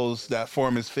pills that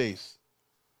form his face?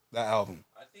 That album.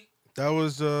 I think That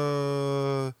was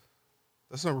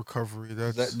that's not Recovery.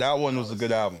 That's That one was a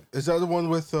good album. is that the one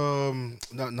with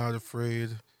Not Afraid?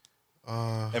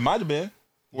 It might have been.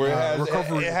 Where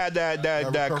Recovery. it had that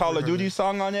Recovery Call of had Duty it.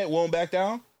 song on it, Won't Back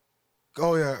Down.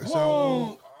 Oh yeah. So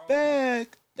Won't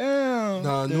back down.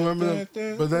 nah, Nah, new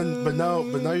Eminem.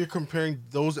 But now you're comparing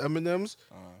those Eminems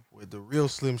with the real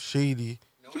Slim Shady.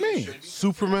 What do you mean?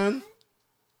 Superman.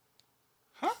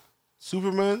 Huh?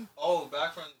 Superman. Oh,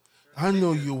 back from. I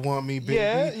know you want me,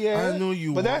 baby. Yeah. I know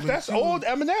you. But want that's me old too.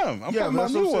 Eminem. I'm Yeah, talking but about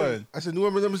that's new what I'm saying. one. I said new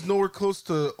Eminem is nowhere close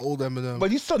to old Eminem.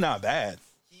 But he's still not bad.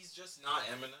 He's just not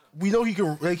Eminem. We know he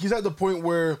can. Like he's at the point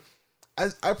where,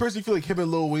 I personally feel like him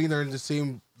and Lil Wayne are in the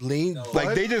same lane. No. Like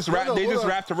but- they just rap. Hold on, They just hold on,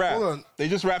 rap to rap. Hold on. They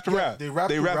just rap to Yeah, rap.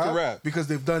 They rap to rap because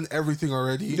they've done everything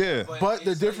already. Yeah. But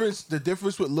the it's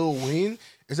difference with Lil Wayne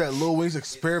is that Lil Wayne's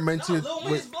experimented Lil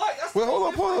Wayne's with. black. That's Wait, the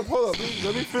hold up.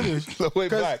 Let me finish. Lil Wayne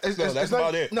 'Cause black. No, that's not,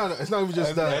 about it. No, it's not even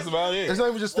just that. That's about it. It's not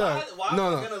even just that. Why am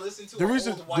I gonna listen to The an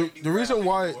reason, old white dude the reason rapping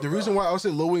why, anymore, the bro? reason why I would say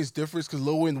Lil Wayne's different is because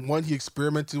Lil Wayne, one, he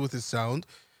experimented with his sound.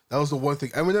 That was the one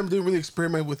thing. Eminem didn't really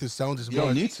experiment with his sound as You don't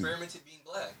much. need He to. experimented being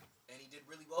black, and he did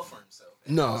really well for himself.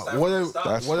 And No, once that what really I- stopped,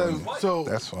 That's he was funny. white. So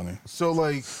That's funny. So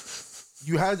like,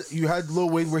 you had Lil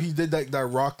Wayne where he did that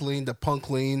rock lane, the punk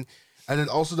lane, and then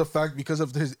also the fact because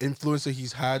of his influence that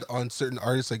he's had on certain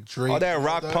artists like Drake. All that and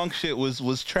rock punk shit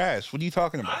was trash. What are you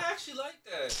talking about? I actually like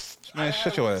that. Man, I shut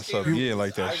had your one ass up. skater You didn't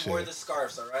like that I wore shit. the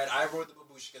scarves, all right? I wore the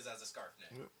babushkas as a scarf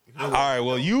neck. All right,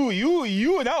 well,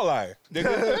 you an outlier,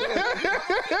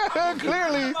 nigga.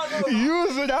 Clearly,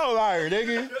 you's an outlier,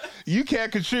 nigga. You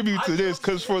can't contribute to this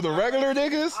because for the regular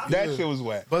niggas, that Yeah. shit was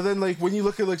whack. But then like when you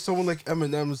look at like someone like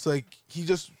Eminem, it's like he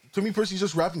just, to me personally, he's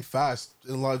just rapping fast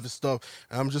in a lot of his stuff,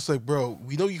 and I'm just like, bro,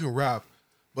 we know you can rap,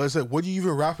 but it's like, what are you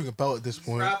even rapping about at this He's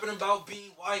point? rapping about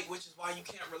being white, which is why you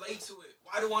can't relate to it.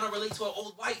 Why do you want to relate to an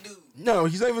old white dude? No,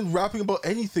 he's not even rapping about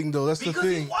anything though. That's Because the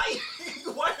thing. he's white.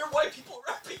 Why are white people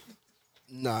rapping?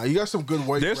 Nah, you got some good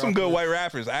white. There's some good rappers. white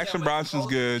rappers. Action Yeah, but Bronson's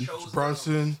culture good. chose them.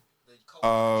 Bronson. The culture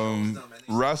chose them, and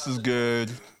they Russ still is have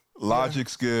good.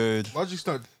 Logic's good. Logic's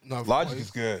not Logic white.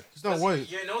 is good. He's not white.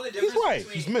 You know the difference white.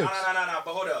 between... He's mixed. No,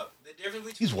 but hold up. The difference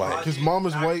between He's white. Logic, His mom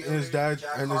is Mac white and his Miller, dad- Jack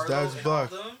and his Harlow, dad's and all black.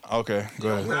 them, Okay, they go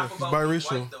don't ahead. rap He's about being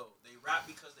biracial. white, though. They rap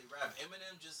because they rap.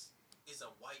 Eminem just is a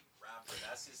white rapper.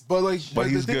 That's his... But like, But the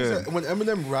he's thing is good. that when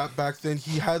Eminem rapped back then,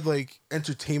 he had like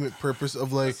entertainment purpose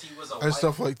of like Because he was a and white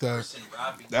stuff like that. person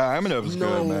rapping. Eminem was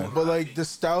No, good, man. but like the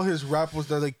style his rap was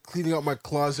that like cleaning out my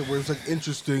closet, where it was like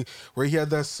interesting, where he had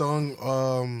that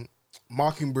song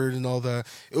Mockingbird and all that.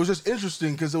 It was just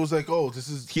interesting because it was like, oh, this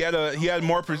is He had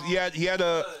more. He had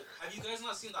a. Have you guys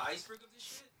not seen the iceberg of this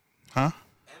shit? Huh?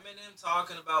 Eminem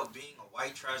talking about being a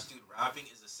white trash dude rapping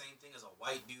is the same thing as a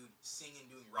white dude singing,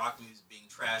 doing rock music, being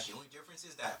trash. The only difference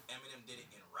is that Eminem did it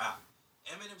in rap.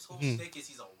 Eminem's whole shtick is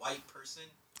he's a white person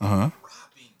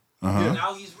rapping. And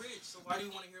now he's rich, so why do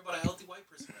you want to hear about a healthy white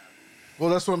person rapping? well,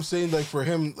 that's what I'm saying. Like for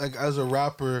him, like as a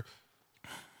rapper,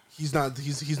 he's not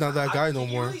that guy no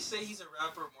Can more. you really say he's a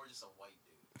rapper or more just a white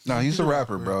dude? No, he's a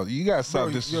rapper, bro. You gotta stop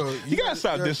Bro, this. yo, You gotta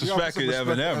stop you gotta put some disrespecting respect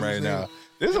on Eminem right his now. name.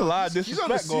 There's a lot of He's on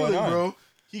the disrespect going ceiling, on. bro.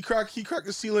 He cracked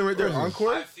the ceiling right there. Bro.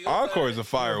 Encore. I feel Encore that- is a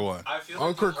fire one. I feel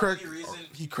Encore like the cracked. only reason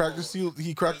He cracked the people- seal.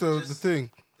 He cracked they the just- thing.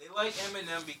 They like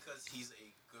Eminem because he's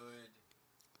a good.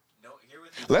 No, here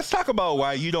with Let's talk about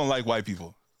why you don't like white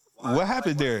people. What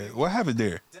happened there? What happened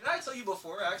there? Didn't I tell you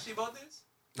before actually about this?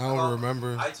 I don't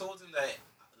remember. I told him that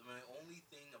the only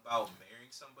thing about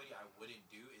marrying somebody I wouldn't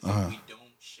do is Uh-huh. if we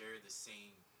don't share the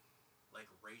same like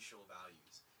racial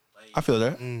values. Like I feel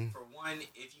that. Mm. for one,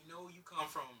 if you know you come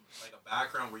from like a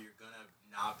background where you're gonna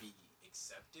not be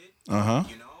accepted, Uh-huh.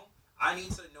 you know, I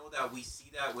need to know that we see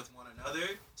that with one another,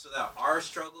 so that our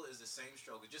struggle is the same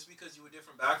struggle. Just because you a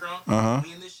different background, Uh-huh.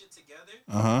 we in this shit together.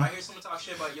 Uh-huh. I hear someone talk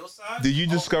shit about your side. Did you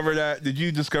oh, discover that? Did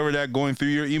you discover that going through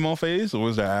your emo phase, or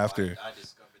was that after? I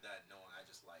discovered that knowing I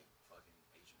just like fucking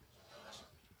Asian bitches, bro. That shit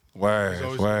There's Word,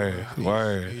 always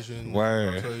word, Asian-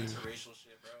 word, I'll tell word. you. interracial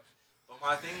shit, bro. But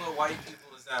my thing with white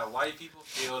people is that white people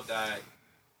feel that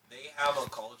they have a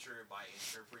culture by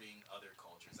interpreting other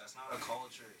cultures. That's not a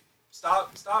culture.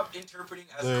 Stop interpreting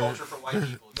as They're- culture for white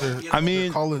people. they're- Don't be a- I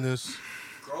mean, Colonists.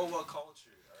 grow a culture.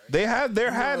 All right? they had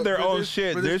their but own it's-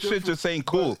 shit. but Their it's shit different. just ain't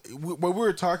cool. When we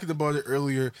were talking about it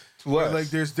earlier, where, What? like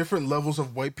there's different levels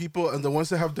of white people, and the ones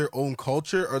that have their own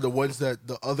culture are the ones that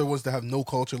the other ones that have no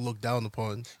culture look down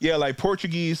upon. Yeah, like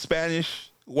Portuguese, Spanish,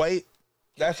 white.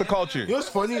 That's a culture. You know what's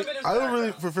funny? Eminem's I don't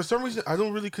really, background? for some reason, I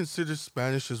don't really consider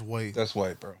Spanish as white. That's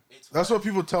white, bro. It's That's white. what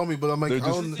people tell me, but I'm like, They're I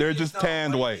just- don't. they're It's just not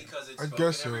tanned white. because it's I spoken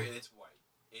guess so. everywhere, It's white.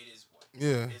 It is white.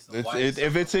 Yeah. It's the It's, whitest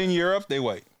if it's in Europe, they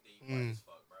white. they white as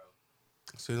fuck,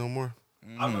 bro. Say no more.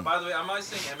 By the way, I'm not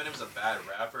saying Eminem's a bad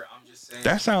rapper. I'm just saying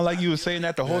That sounded like you was saying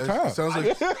that the whole Yeah, time. it sounds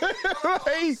like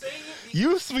Hey,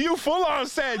 you full on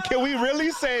said, can we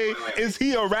really say, is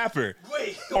he a rapper?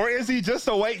 Wait. Or is he just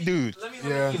a white dude? Let me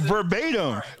Yeah. use it. Verbatim.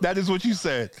 Alright. That is what you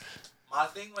said. My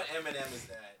thing with Eminem is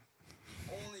that the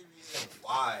only reason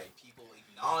why people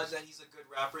acknowledge that he's a good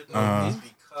rapper though is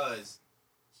because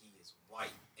he is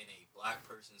white in a black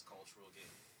person's cultural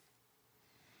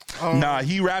game. Nah,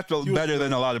 he rapped better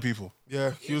than a lot of people.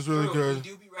 Yeah, he was It's really true, good. He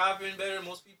do be rapping better than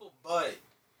most people, but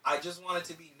I just want it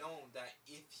to be known that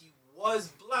if he was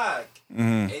black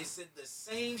and said the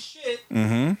same shit,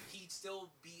 he'd still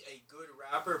be a good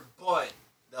rapper. But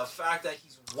the fact that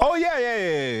he's white, Oh yeah.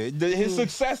 His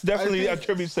success definitely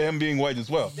attributes to him being white as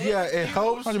well. Yeah, it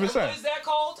helps. 100%. What is that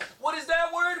called? What is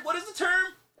that word? What is the term?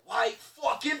 White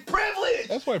fucking privilege.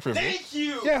 That's white privilege. Thank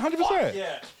you. Yeah, 100%. Fuck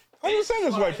yeah. 100%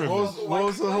 is white privilege. What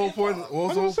was the whole point? What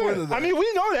was the whole point of that? I mean,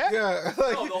 we know that. yeah,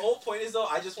 No, the whole point is though,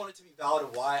 I just want it to be valid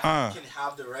of why I can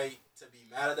have the right to be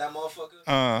mad at that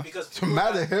motherfucker. Because to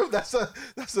mad at him, that's a.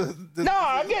 No,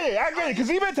 I get it, because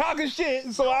he been talking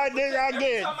shit, so I get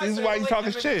it. This is why he's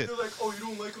talking shit. They're like, oh, you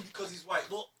don't like him because he's white.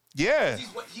 Well, Yeah. he's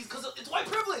because it's white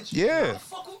privilege. Yeah. What the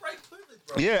fuck with white privilege,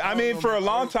 bro? Yeah, I mean, for a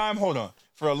long time,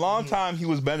 for a long time, he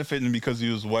was benefiting because he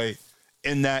was white.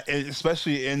 In that,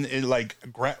 especially in like,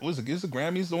 is the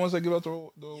Grammys the ones that give out the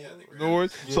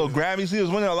awards? Yeah. So Grammys, he was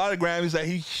winning a lot of Grammys that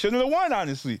he shouldn't have won,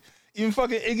 honestly. Even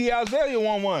fucking Iggy Azalea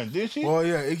won one, didn't she? Well,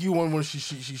 yeah, Iggy won one. She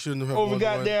shouldn't have. Over won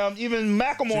goddamn, even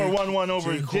Macklemore won one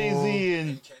over J. Cole.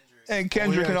 Jay-Z and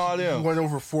Kendrick and all He them. went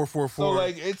over 444. So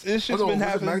like, it's just been was it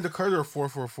happening. Magna Carta or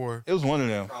 444? It was one of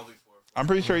them. Probably four. I'm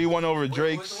pretty sure he won over Wait,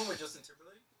 Drake's. was the one with Justin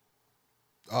Timberlake?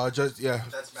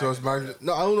 That's So it's Magna Magna. Carta.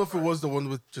 No, I don't know if it was the one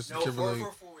with Justin No, Timberlake.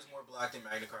 444 was more black than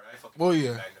Magna Carta. I fucking Well, hate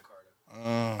yeah. Magna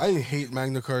Carta. I didn't hate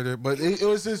Magna Carta, but it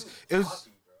was his. It was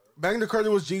Coffee, bro. Magna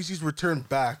Carta was Jay-Z's return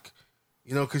back.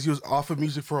 You know, because he was off of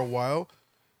music for a while,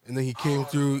 and then he came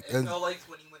through It and. felt like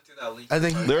when he went through that leak. And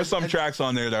then he- There's some tracks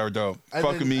on there that were dope. And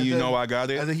Fucking then- me, and you then- know I got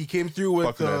it. And then he came through with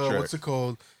Fucking that track. what's it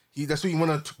called? That's when he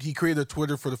went on. He created a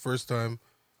Twitter for the first time.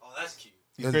 Oh, that's cute.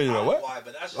 He created I a don't know what? why,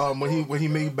 but that's just When he bro.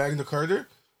 made Magna Carta,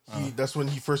 that's when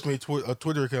he first made a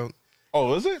Twitter account. Oh,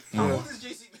 was it? How old is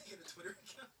JC making a Twitter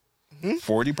account?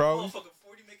 40 probably. Motherfucker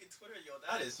 40 making Twitter, yo,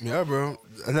 that is. Yeah, bro.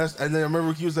 And then I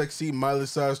remember he was like seeing Miley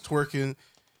Cyrus twerking,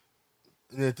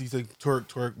 and then he's like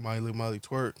twerk, Miley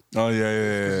twerk. Oh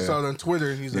yeah. He saw it on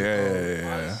Twitter, and he's like, Yeah.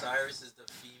 Miley Cyrus is the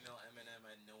female Eminem,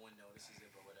 and no one notices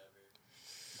it, but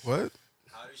whatever. What?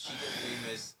 How does she get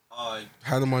famous?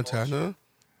 Hannah Montana?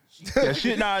 Yeah,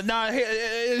 she been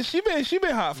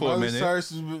hot for a Miley minute. Cyrus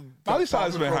has been Miley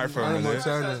Cyrus been hot for a Hannah minute. Miley Cyrus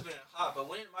Montana. has been hot, but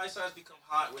when did Miley Cyrus become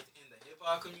hot within the hip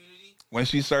hop community? When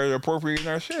she started appropriating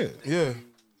our shit. Yeah.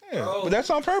 Yeah, Bro, but that's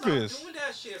on stop purpose. doing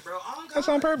that shit, bro. Oh, That's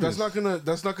God. on purpose.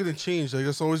 That's not gonna change. Like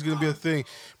that's always gonna be a thing.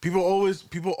 People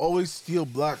always steal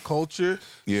black culture,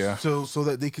 Yeah. so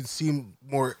that they can seem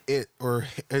more in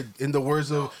the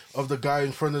words of the guy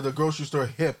in front of the grocery store,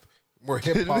 more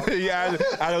hip hop. Yeah,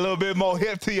 add a little bit more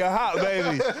hip to your hop,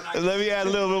 baby. Let me add a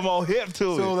little bit more hip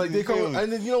to it. So like they You feel come, me?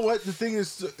 and then you know what the thing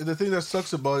that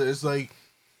sucks about it is like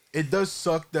it does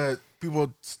suck that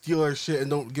people steal our shit and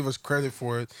don't give us credit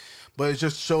for it, but it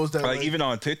just shows that like even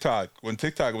on TikTok, when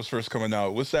TikTok was first coming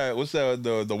out, what's that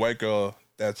the white girl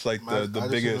that's like the Addison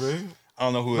biggest? Rae? I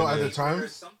don't know who No, it at the is. time?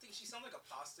 Something. She sounded like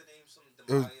a pasta name.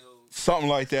 It was- Some Something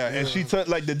like that. And she took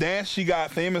like the dance she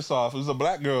got famous off. It was a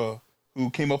black girl who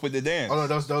came up with the dance. Oh no,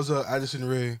 that was Addison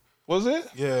Rae. Was it?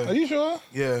 Yeah. Are you sure?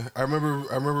 Yeah, I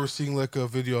remember seeing like a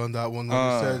video on that one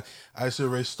where they said Addison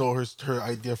Rae stole her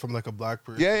idea from like a black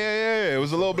person. Yeah. It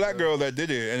was a little black girl that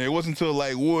did it, and it wasn't until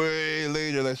like way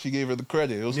later that she gave her the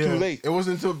credit. It was too late. It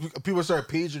wasn't until people started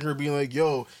paging her, being like,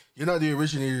 "Yo, you're not the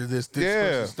originator of this. This Yeah.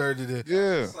 person started it."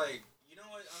 Yeah. It's like, you know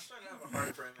what? I'm starting to have a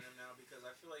heart for Eminem now because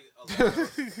I feel like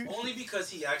a lot of, only because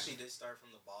he actually did start from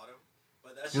the bottom.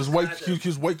 But that's He was just white. kinda He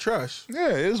was white trash. Yeah,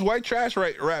 it was white trash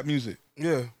rap music.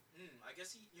 Yeah, I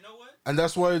guess you know what? and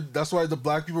that's why the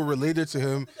black people related to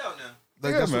him. Put it out now.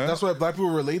 Like Yeah, man. that's why black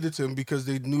people related to him because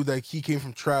they knew that he came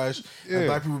from trash, Yeah. and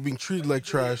black people were being treated like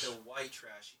trash. The white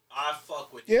trash. I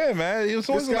fuck with. Yeah, man. It was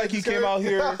always This guy- like he this came guy- out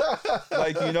here,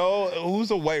 like, you know,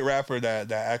 who's a white rapper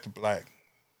that acted black?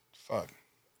 Fuck.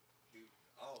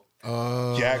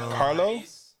 Jack Harlow?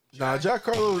 Nah, Jack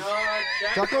Harlow.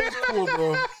 Jack Harlow's cool,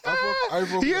 bro. I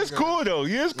fuck He with is that guy. cool though.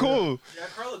 He is cool. Jack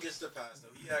Harlow gets the pass though.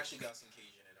 He actually got some Cajun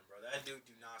in him, bro. That dude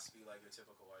do not speak like your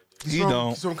typical white dude. He don't.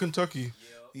 He's from Kentucky.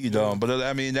 Yeah. He don't. But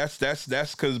I mean, that's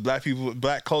because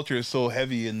black culture is so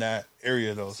heavy in that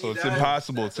area though. See, So it's that-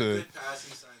 impossible that's a to. good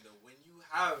passing sign though. When you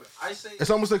have, I say, It's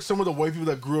almost like some of the white people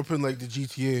that grew up in like the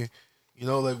GTA. You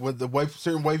know, like when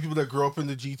certain white people that grew up in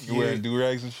the You wearing GTA. do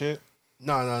rags and shit.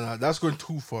 No, that's going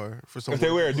too far for some. If they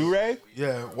white wear a people. do rag,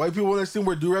 Yeah, white people when they see them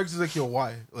wear do-rags, it's like, yo,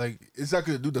 why? Like, it's not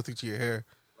gonna do nothing to your hair.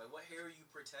 like, what hair are you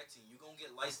protecting? You gonna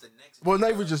get lice the next. Well, not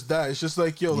even just that. It's just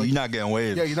like, yo, like, you're not getting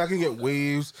waves. yeah, you're not gonna get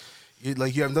waves.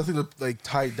 you have nothing to like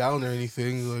tie down or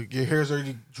anything. Like your hair's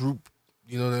already drooped.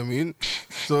 You know what I mean?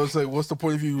 So it's like, what's the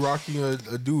point of you rocking a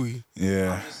Dewey?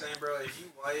 Yeah. I'm just saying, bro. If you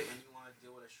white and you want to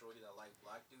deal with a shorty that like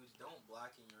black dudes, don't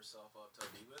blacken yourself up to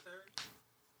be with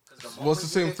her. Well, it's the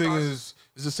same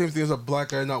thing as a black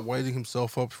guy not whiting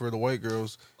himself up for the white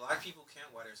girls. Black people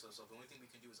can't white ourselves up. The only thing we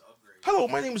can do is upgrade. Hello,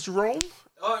 my name is Jerome.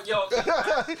 Oh, yo.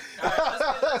 Okay,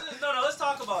 let's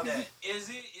talk about that. Is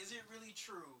it really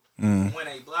true when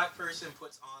a black person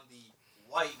puts on the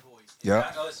white voice? Is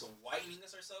that us whitening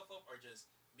ourselves up or just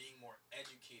being more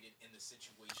educated in the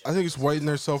situation? I think it's whitening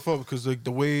ourselves up because like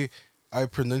the way I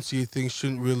pronunciate things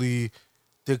shouldn't really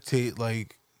dictate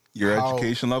like Your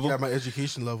education level? Yeah, my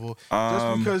education level.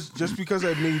 Just because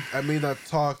I may not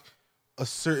talk a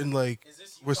certain like Is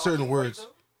this you with certain talking words. white,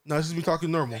 though? No, this is me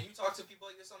talking normal. And you talk to people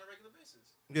like this on a regular basis.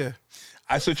 Yeah.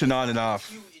 I switch it on and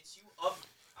off. It's you up.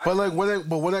 But like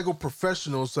when I go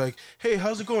professional, it's like, hey,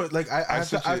 how's it going? Like I have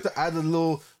to add a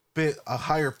little bit a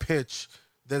higher pitch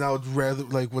than I would rather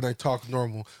like when I talk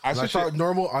normal. When I talk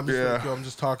normal, I'm just like, yo, I'm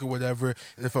just talking whatever.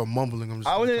 And if I'm mumbling, I'm just.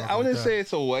 I wouldn't say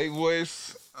it's a white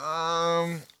voice.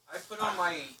 I put on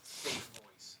my safe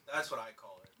voice. That's what I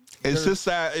call it. It's just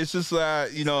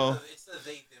that you know. It's the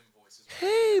they them voice.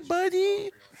 Hey, buddy.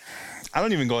 I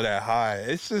don't even go that high.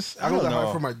 It's just I go don't that know.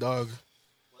 high for my dog.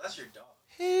 Well, that's your dog.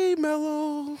 Hey,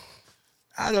 Mello.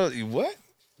 I don't what.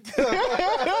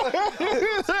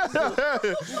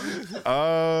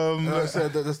 I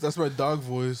said that's my dog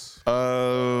voice.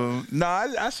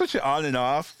 I switch it on and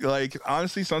off. Like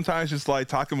honestly, sometimes just like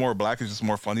talking more black is just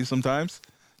more funny sometimes.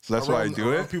 So that's why I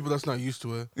do it. People that's not used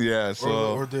to it. Yeah.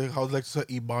 So or they how they like to say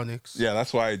ebonics. yeah,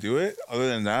 that's why I do it. Other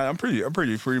than that, I'm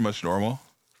pretty much normal.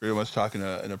 Pretty much talking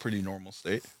in a pretty normal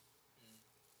state.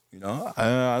 You know,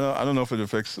 I don't know if it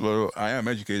affects. Well, I am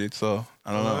educated, so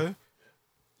I don't know. You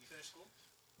finished school?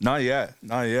 Not yet.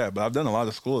 But I've done a lot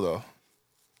of school though.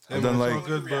 Hey, I've done man, it's like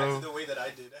all good, bro. The way that I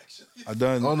did, actually. I've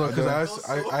done. Oh no, I've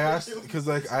done- because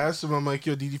I asked him. I'm like,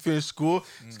 yo, did you finish school?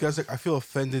 This guy's like, I feel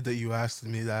offended that you asked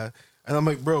me that, and I'm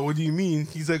like, bro, what do you mean?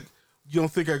 He's like, you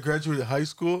don't think I graduated high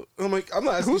school? And I'm like, I'm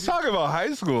not asking. Who's talking about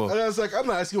high school? And I was like, I'm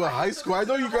not asking about high school. I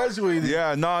know you graduated.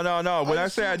 Yeah, no. When I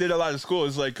say I did a lot of school,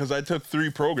 it's like because I took three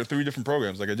different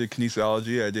programs. Like I did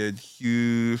kinesiology, I did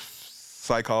youth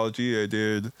psychology, I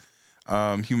did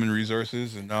human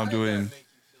resources, and now I'm doing. How did that make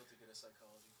you feel to get a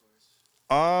psychology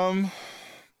course?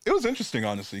 It was interesting,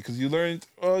 honestly, because you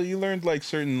learned like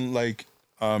certain like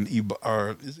is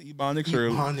it ebonics or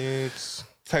Ebonics.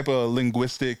 type of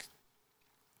linguistic.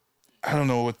 I don't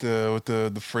know what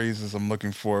the phrases I'm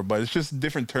looking for, but it's just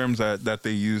different terms that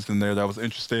they used in there that was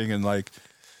interesting, and like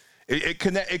it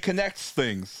connects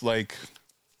things like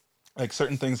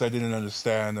certain things I didn't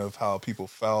understand of how people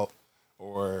felt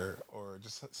or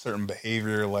just certain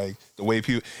behavior, like the way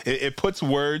people it puts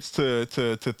words to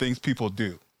things people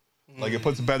do. Like it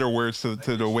puts better words to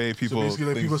the way people. So basically,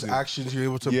 like things people's do. actions, you're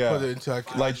able to put it into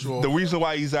Like actual. the reason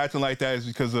why he's acting like that is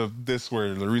because of this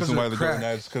word. The reason why they're doing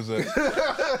that is because of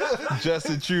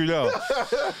Justin Trudeau.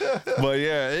 But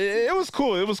yeah, it was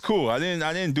cool. It was cool. I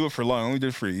didn't do it for long. I only did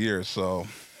it for a year. So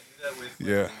I do that with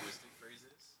linguistic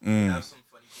phrases. We have some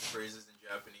funny phrases in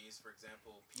Japanese. For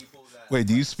example, people that. wait,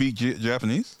 do you speak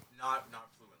Japanese? Not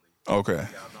fluently. Okay.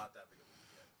 Yeah, I'm not that big of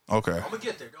a yet. Okay. I'm gonna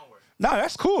get there. Don't worry. Nah,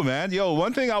 that's cool, man. Yo,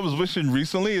 one thing I was wishing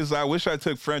recently is I wish I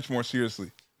took French more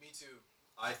seriously. Me too.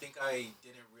 I think I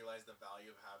didn't realize the value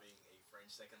of having a French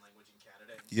second language in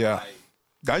Canada. Yeah.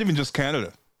 Not even just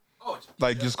Canada.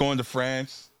 Like just going to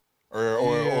France or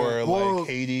like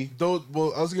Haiti.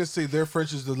 Well, I was gonna say their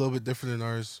French is a little bit different than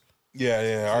ours.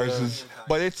 Yeah, ours is,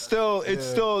 but it's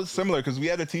still similar because we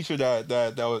had a teacher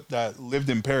that lived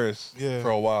in Paris for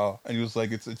a while, and he was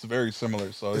like, it's very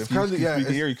similar. So if you can speak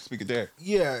it here, you can speak it there.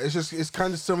 Yeah, it's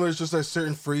kind of similar. It's just like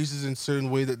certain phrases and certain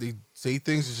way that they say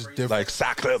things is just different. Like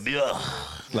sacre bleu.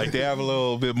 Like they have a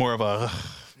little bit more of a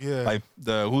like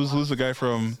who's the guy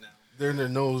from they're in their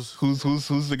nose. Who's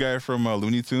the guy from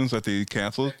Looney Tunes that they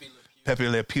canceled? Pepe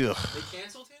Le Pew. They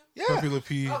canceled him? Yeah. Pepe Le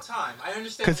Pew. About time. I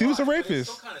understand. Because he was a why, but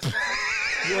rapist. it's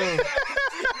still kinda Yeah.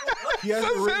 He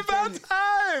hasn't raped about any-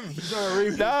 time. He's not a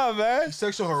rapist. Nah, man. He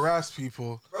sexual harassed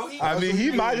people. Bro, I mean,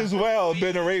 he might as well have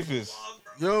been a rapist.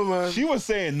 Yo, man. She was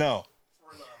saying no.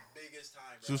 For the biggest time,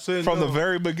 She was saying From no. the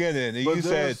very beginning. And But you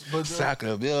there said, was- sacre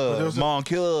but there bleu, was a- mon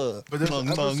cœur. but there's an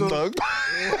episode-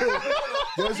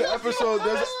 There's an episode.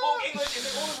 I spoke English and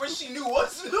the only word she knew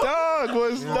was no. Dog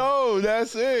was no,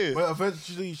 that's it. But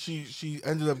eventually, she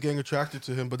ended up getting attracted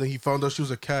to him. But then he found out she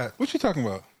was a cat. What you talking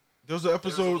about? There's an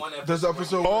episode. one episode There's an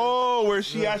episode. Oh, where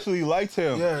she actually liked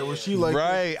him. Yeah, where she like.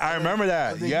 Right, I remember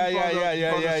that. And then Yeah, he yeah, found out- yeah, he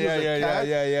yeah, found out yeah, she was yeah, a yeah, cat,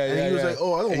 yeah, yeah, and yeah. he was yeah. like,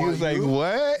 "Oh, I don't And he want was like, you."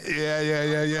 what?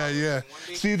 Yeah.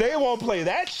 See, they won't play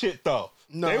that shit though.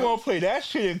 No. They won't play that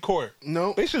shit in court.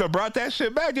 No. They should have brought that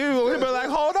shit back. They would have been like,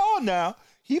 hold on now.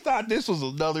 He thought this was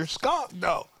another skunk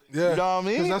though. Yeah, You know what I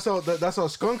mean? Because that's how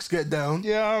skunks get down.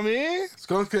 You know what I mean?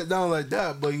 Skunks get down like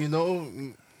that, but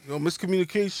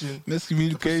miscommunication.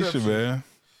 Miscommunication, Perception. man.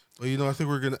 But I think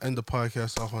we're gonna end the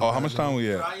podcast off on. Oh, that how much time note.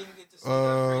 we I at? didn't even get to see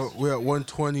that phrase. We're at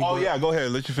 120. Oh but- yeah, go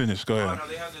ahead. Let you finish. Go Oh, ahead. no,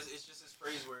 they have this. It's just this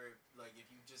phrase where, like, if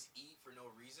you just eat for no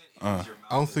reason, it means your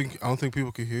mouth. I don't think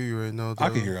people can hear you right now. I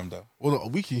though. can hear him though. Well, no,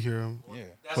 we can hear him, Yeah.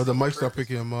 That's but the mic's not purpose.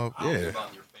 picking him up. I don't care Yeah.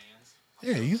 about your fans.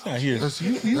 Yeah, he's not here. That's,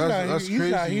 He's that's, not- that's he's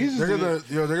crazy. not- he's-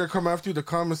 they're gonna come after you. The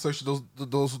comment section.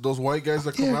 Those white guys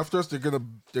that come Yeah. after us. They're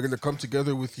gonna come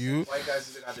together with you. White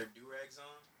guys that got their do-rags on.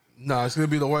 Nah, it's gonna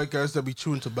be the white guys that be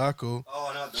chewing tobacco.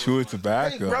 Oh, not those Chewing ones.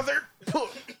 tobacco. brother.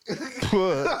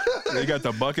 They got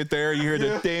the bucket there. You hear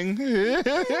the thing.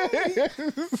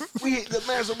 We hate the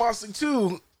man's of Boston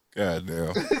too. God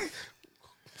damn.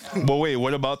 But wait,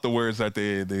 what about the words that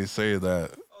they say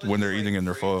that Oh, when just they're like eating in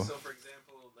their phrase. phone? So, for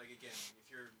example, like again, if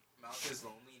your mouth is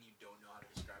lonely and you don't know how to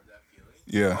describe that feeling.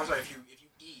 Yeah. I'm sorry, if you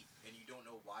eat and you don't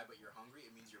know why, but you're hungry,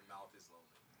 it means your mouth is lonely.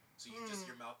 So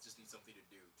your mouth just needs something to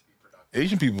do to be productive.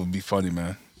 Asian people be funny,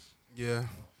 man. Yeah,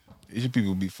 Asian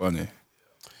people be funny.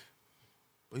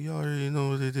 but y'all already know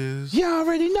what it is. Y'all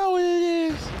already know what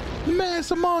it is. The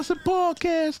Master Monster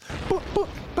Podcast.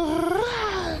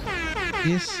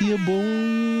 It's your boy.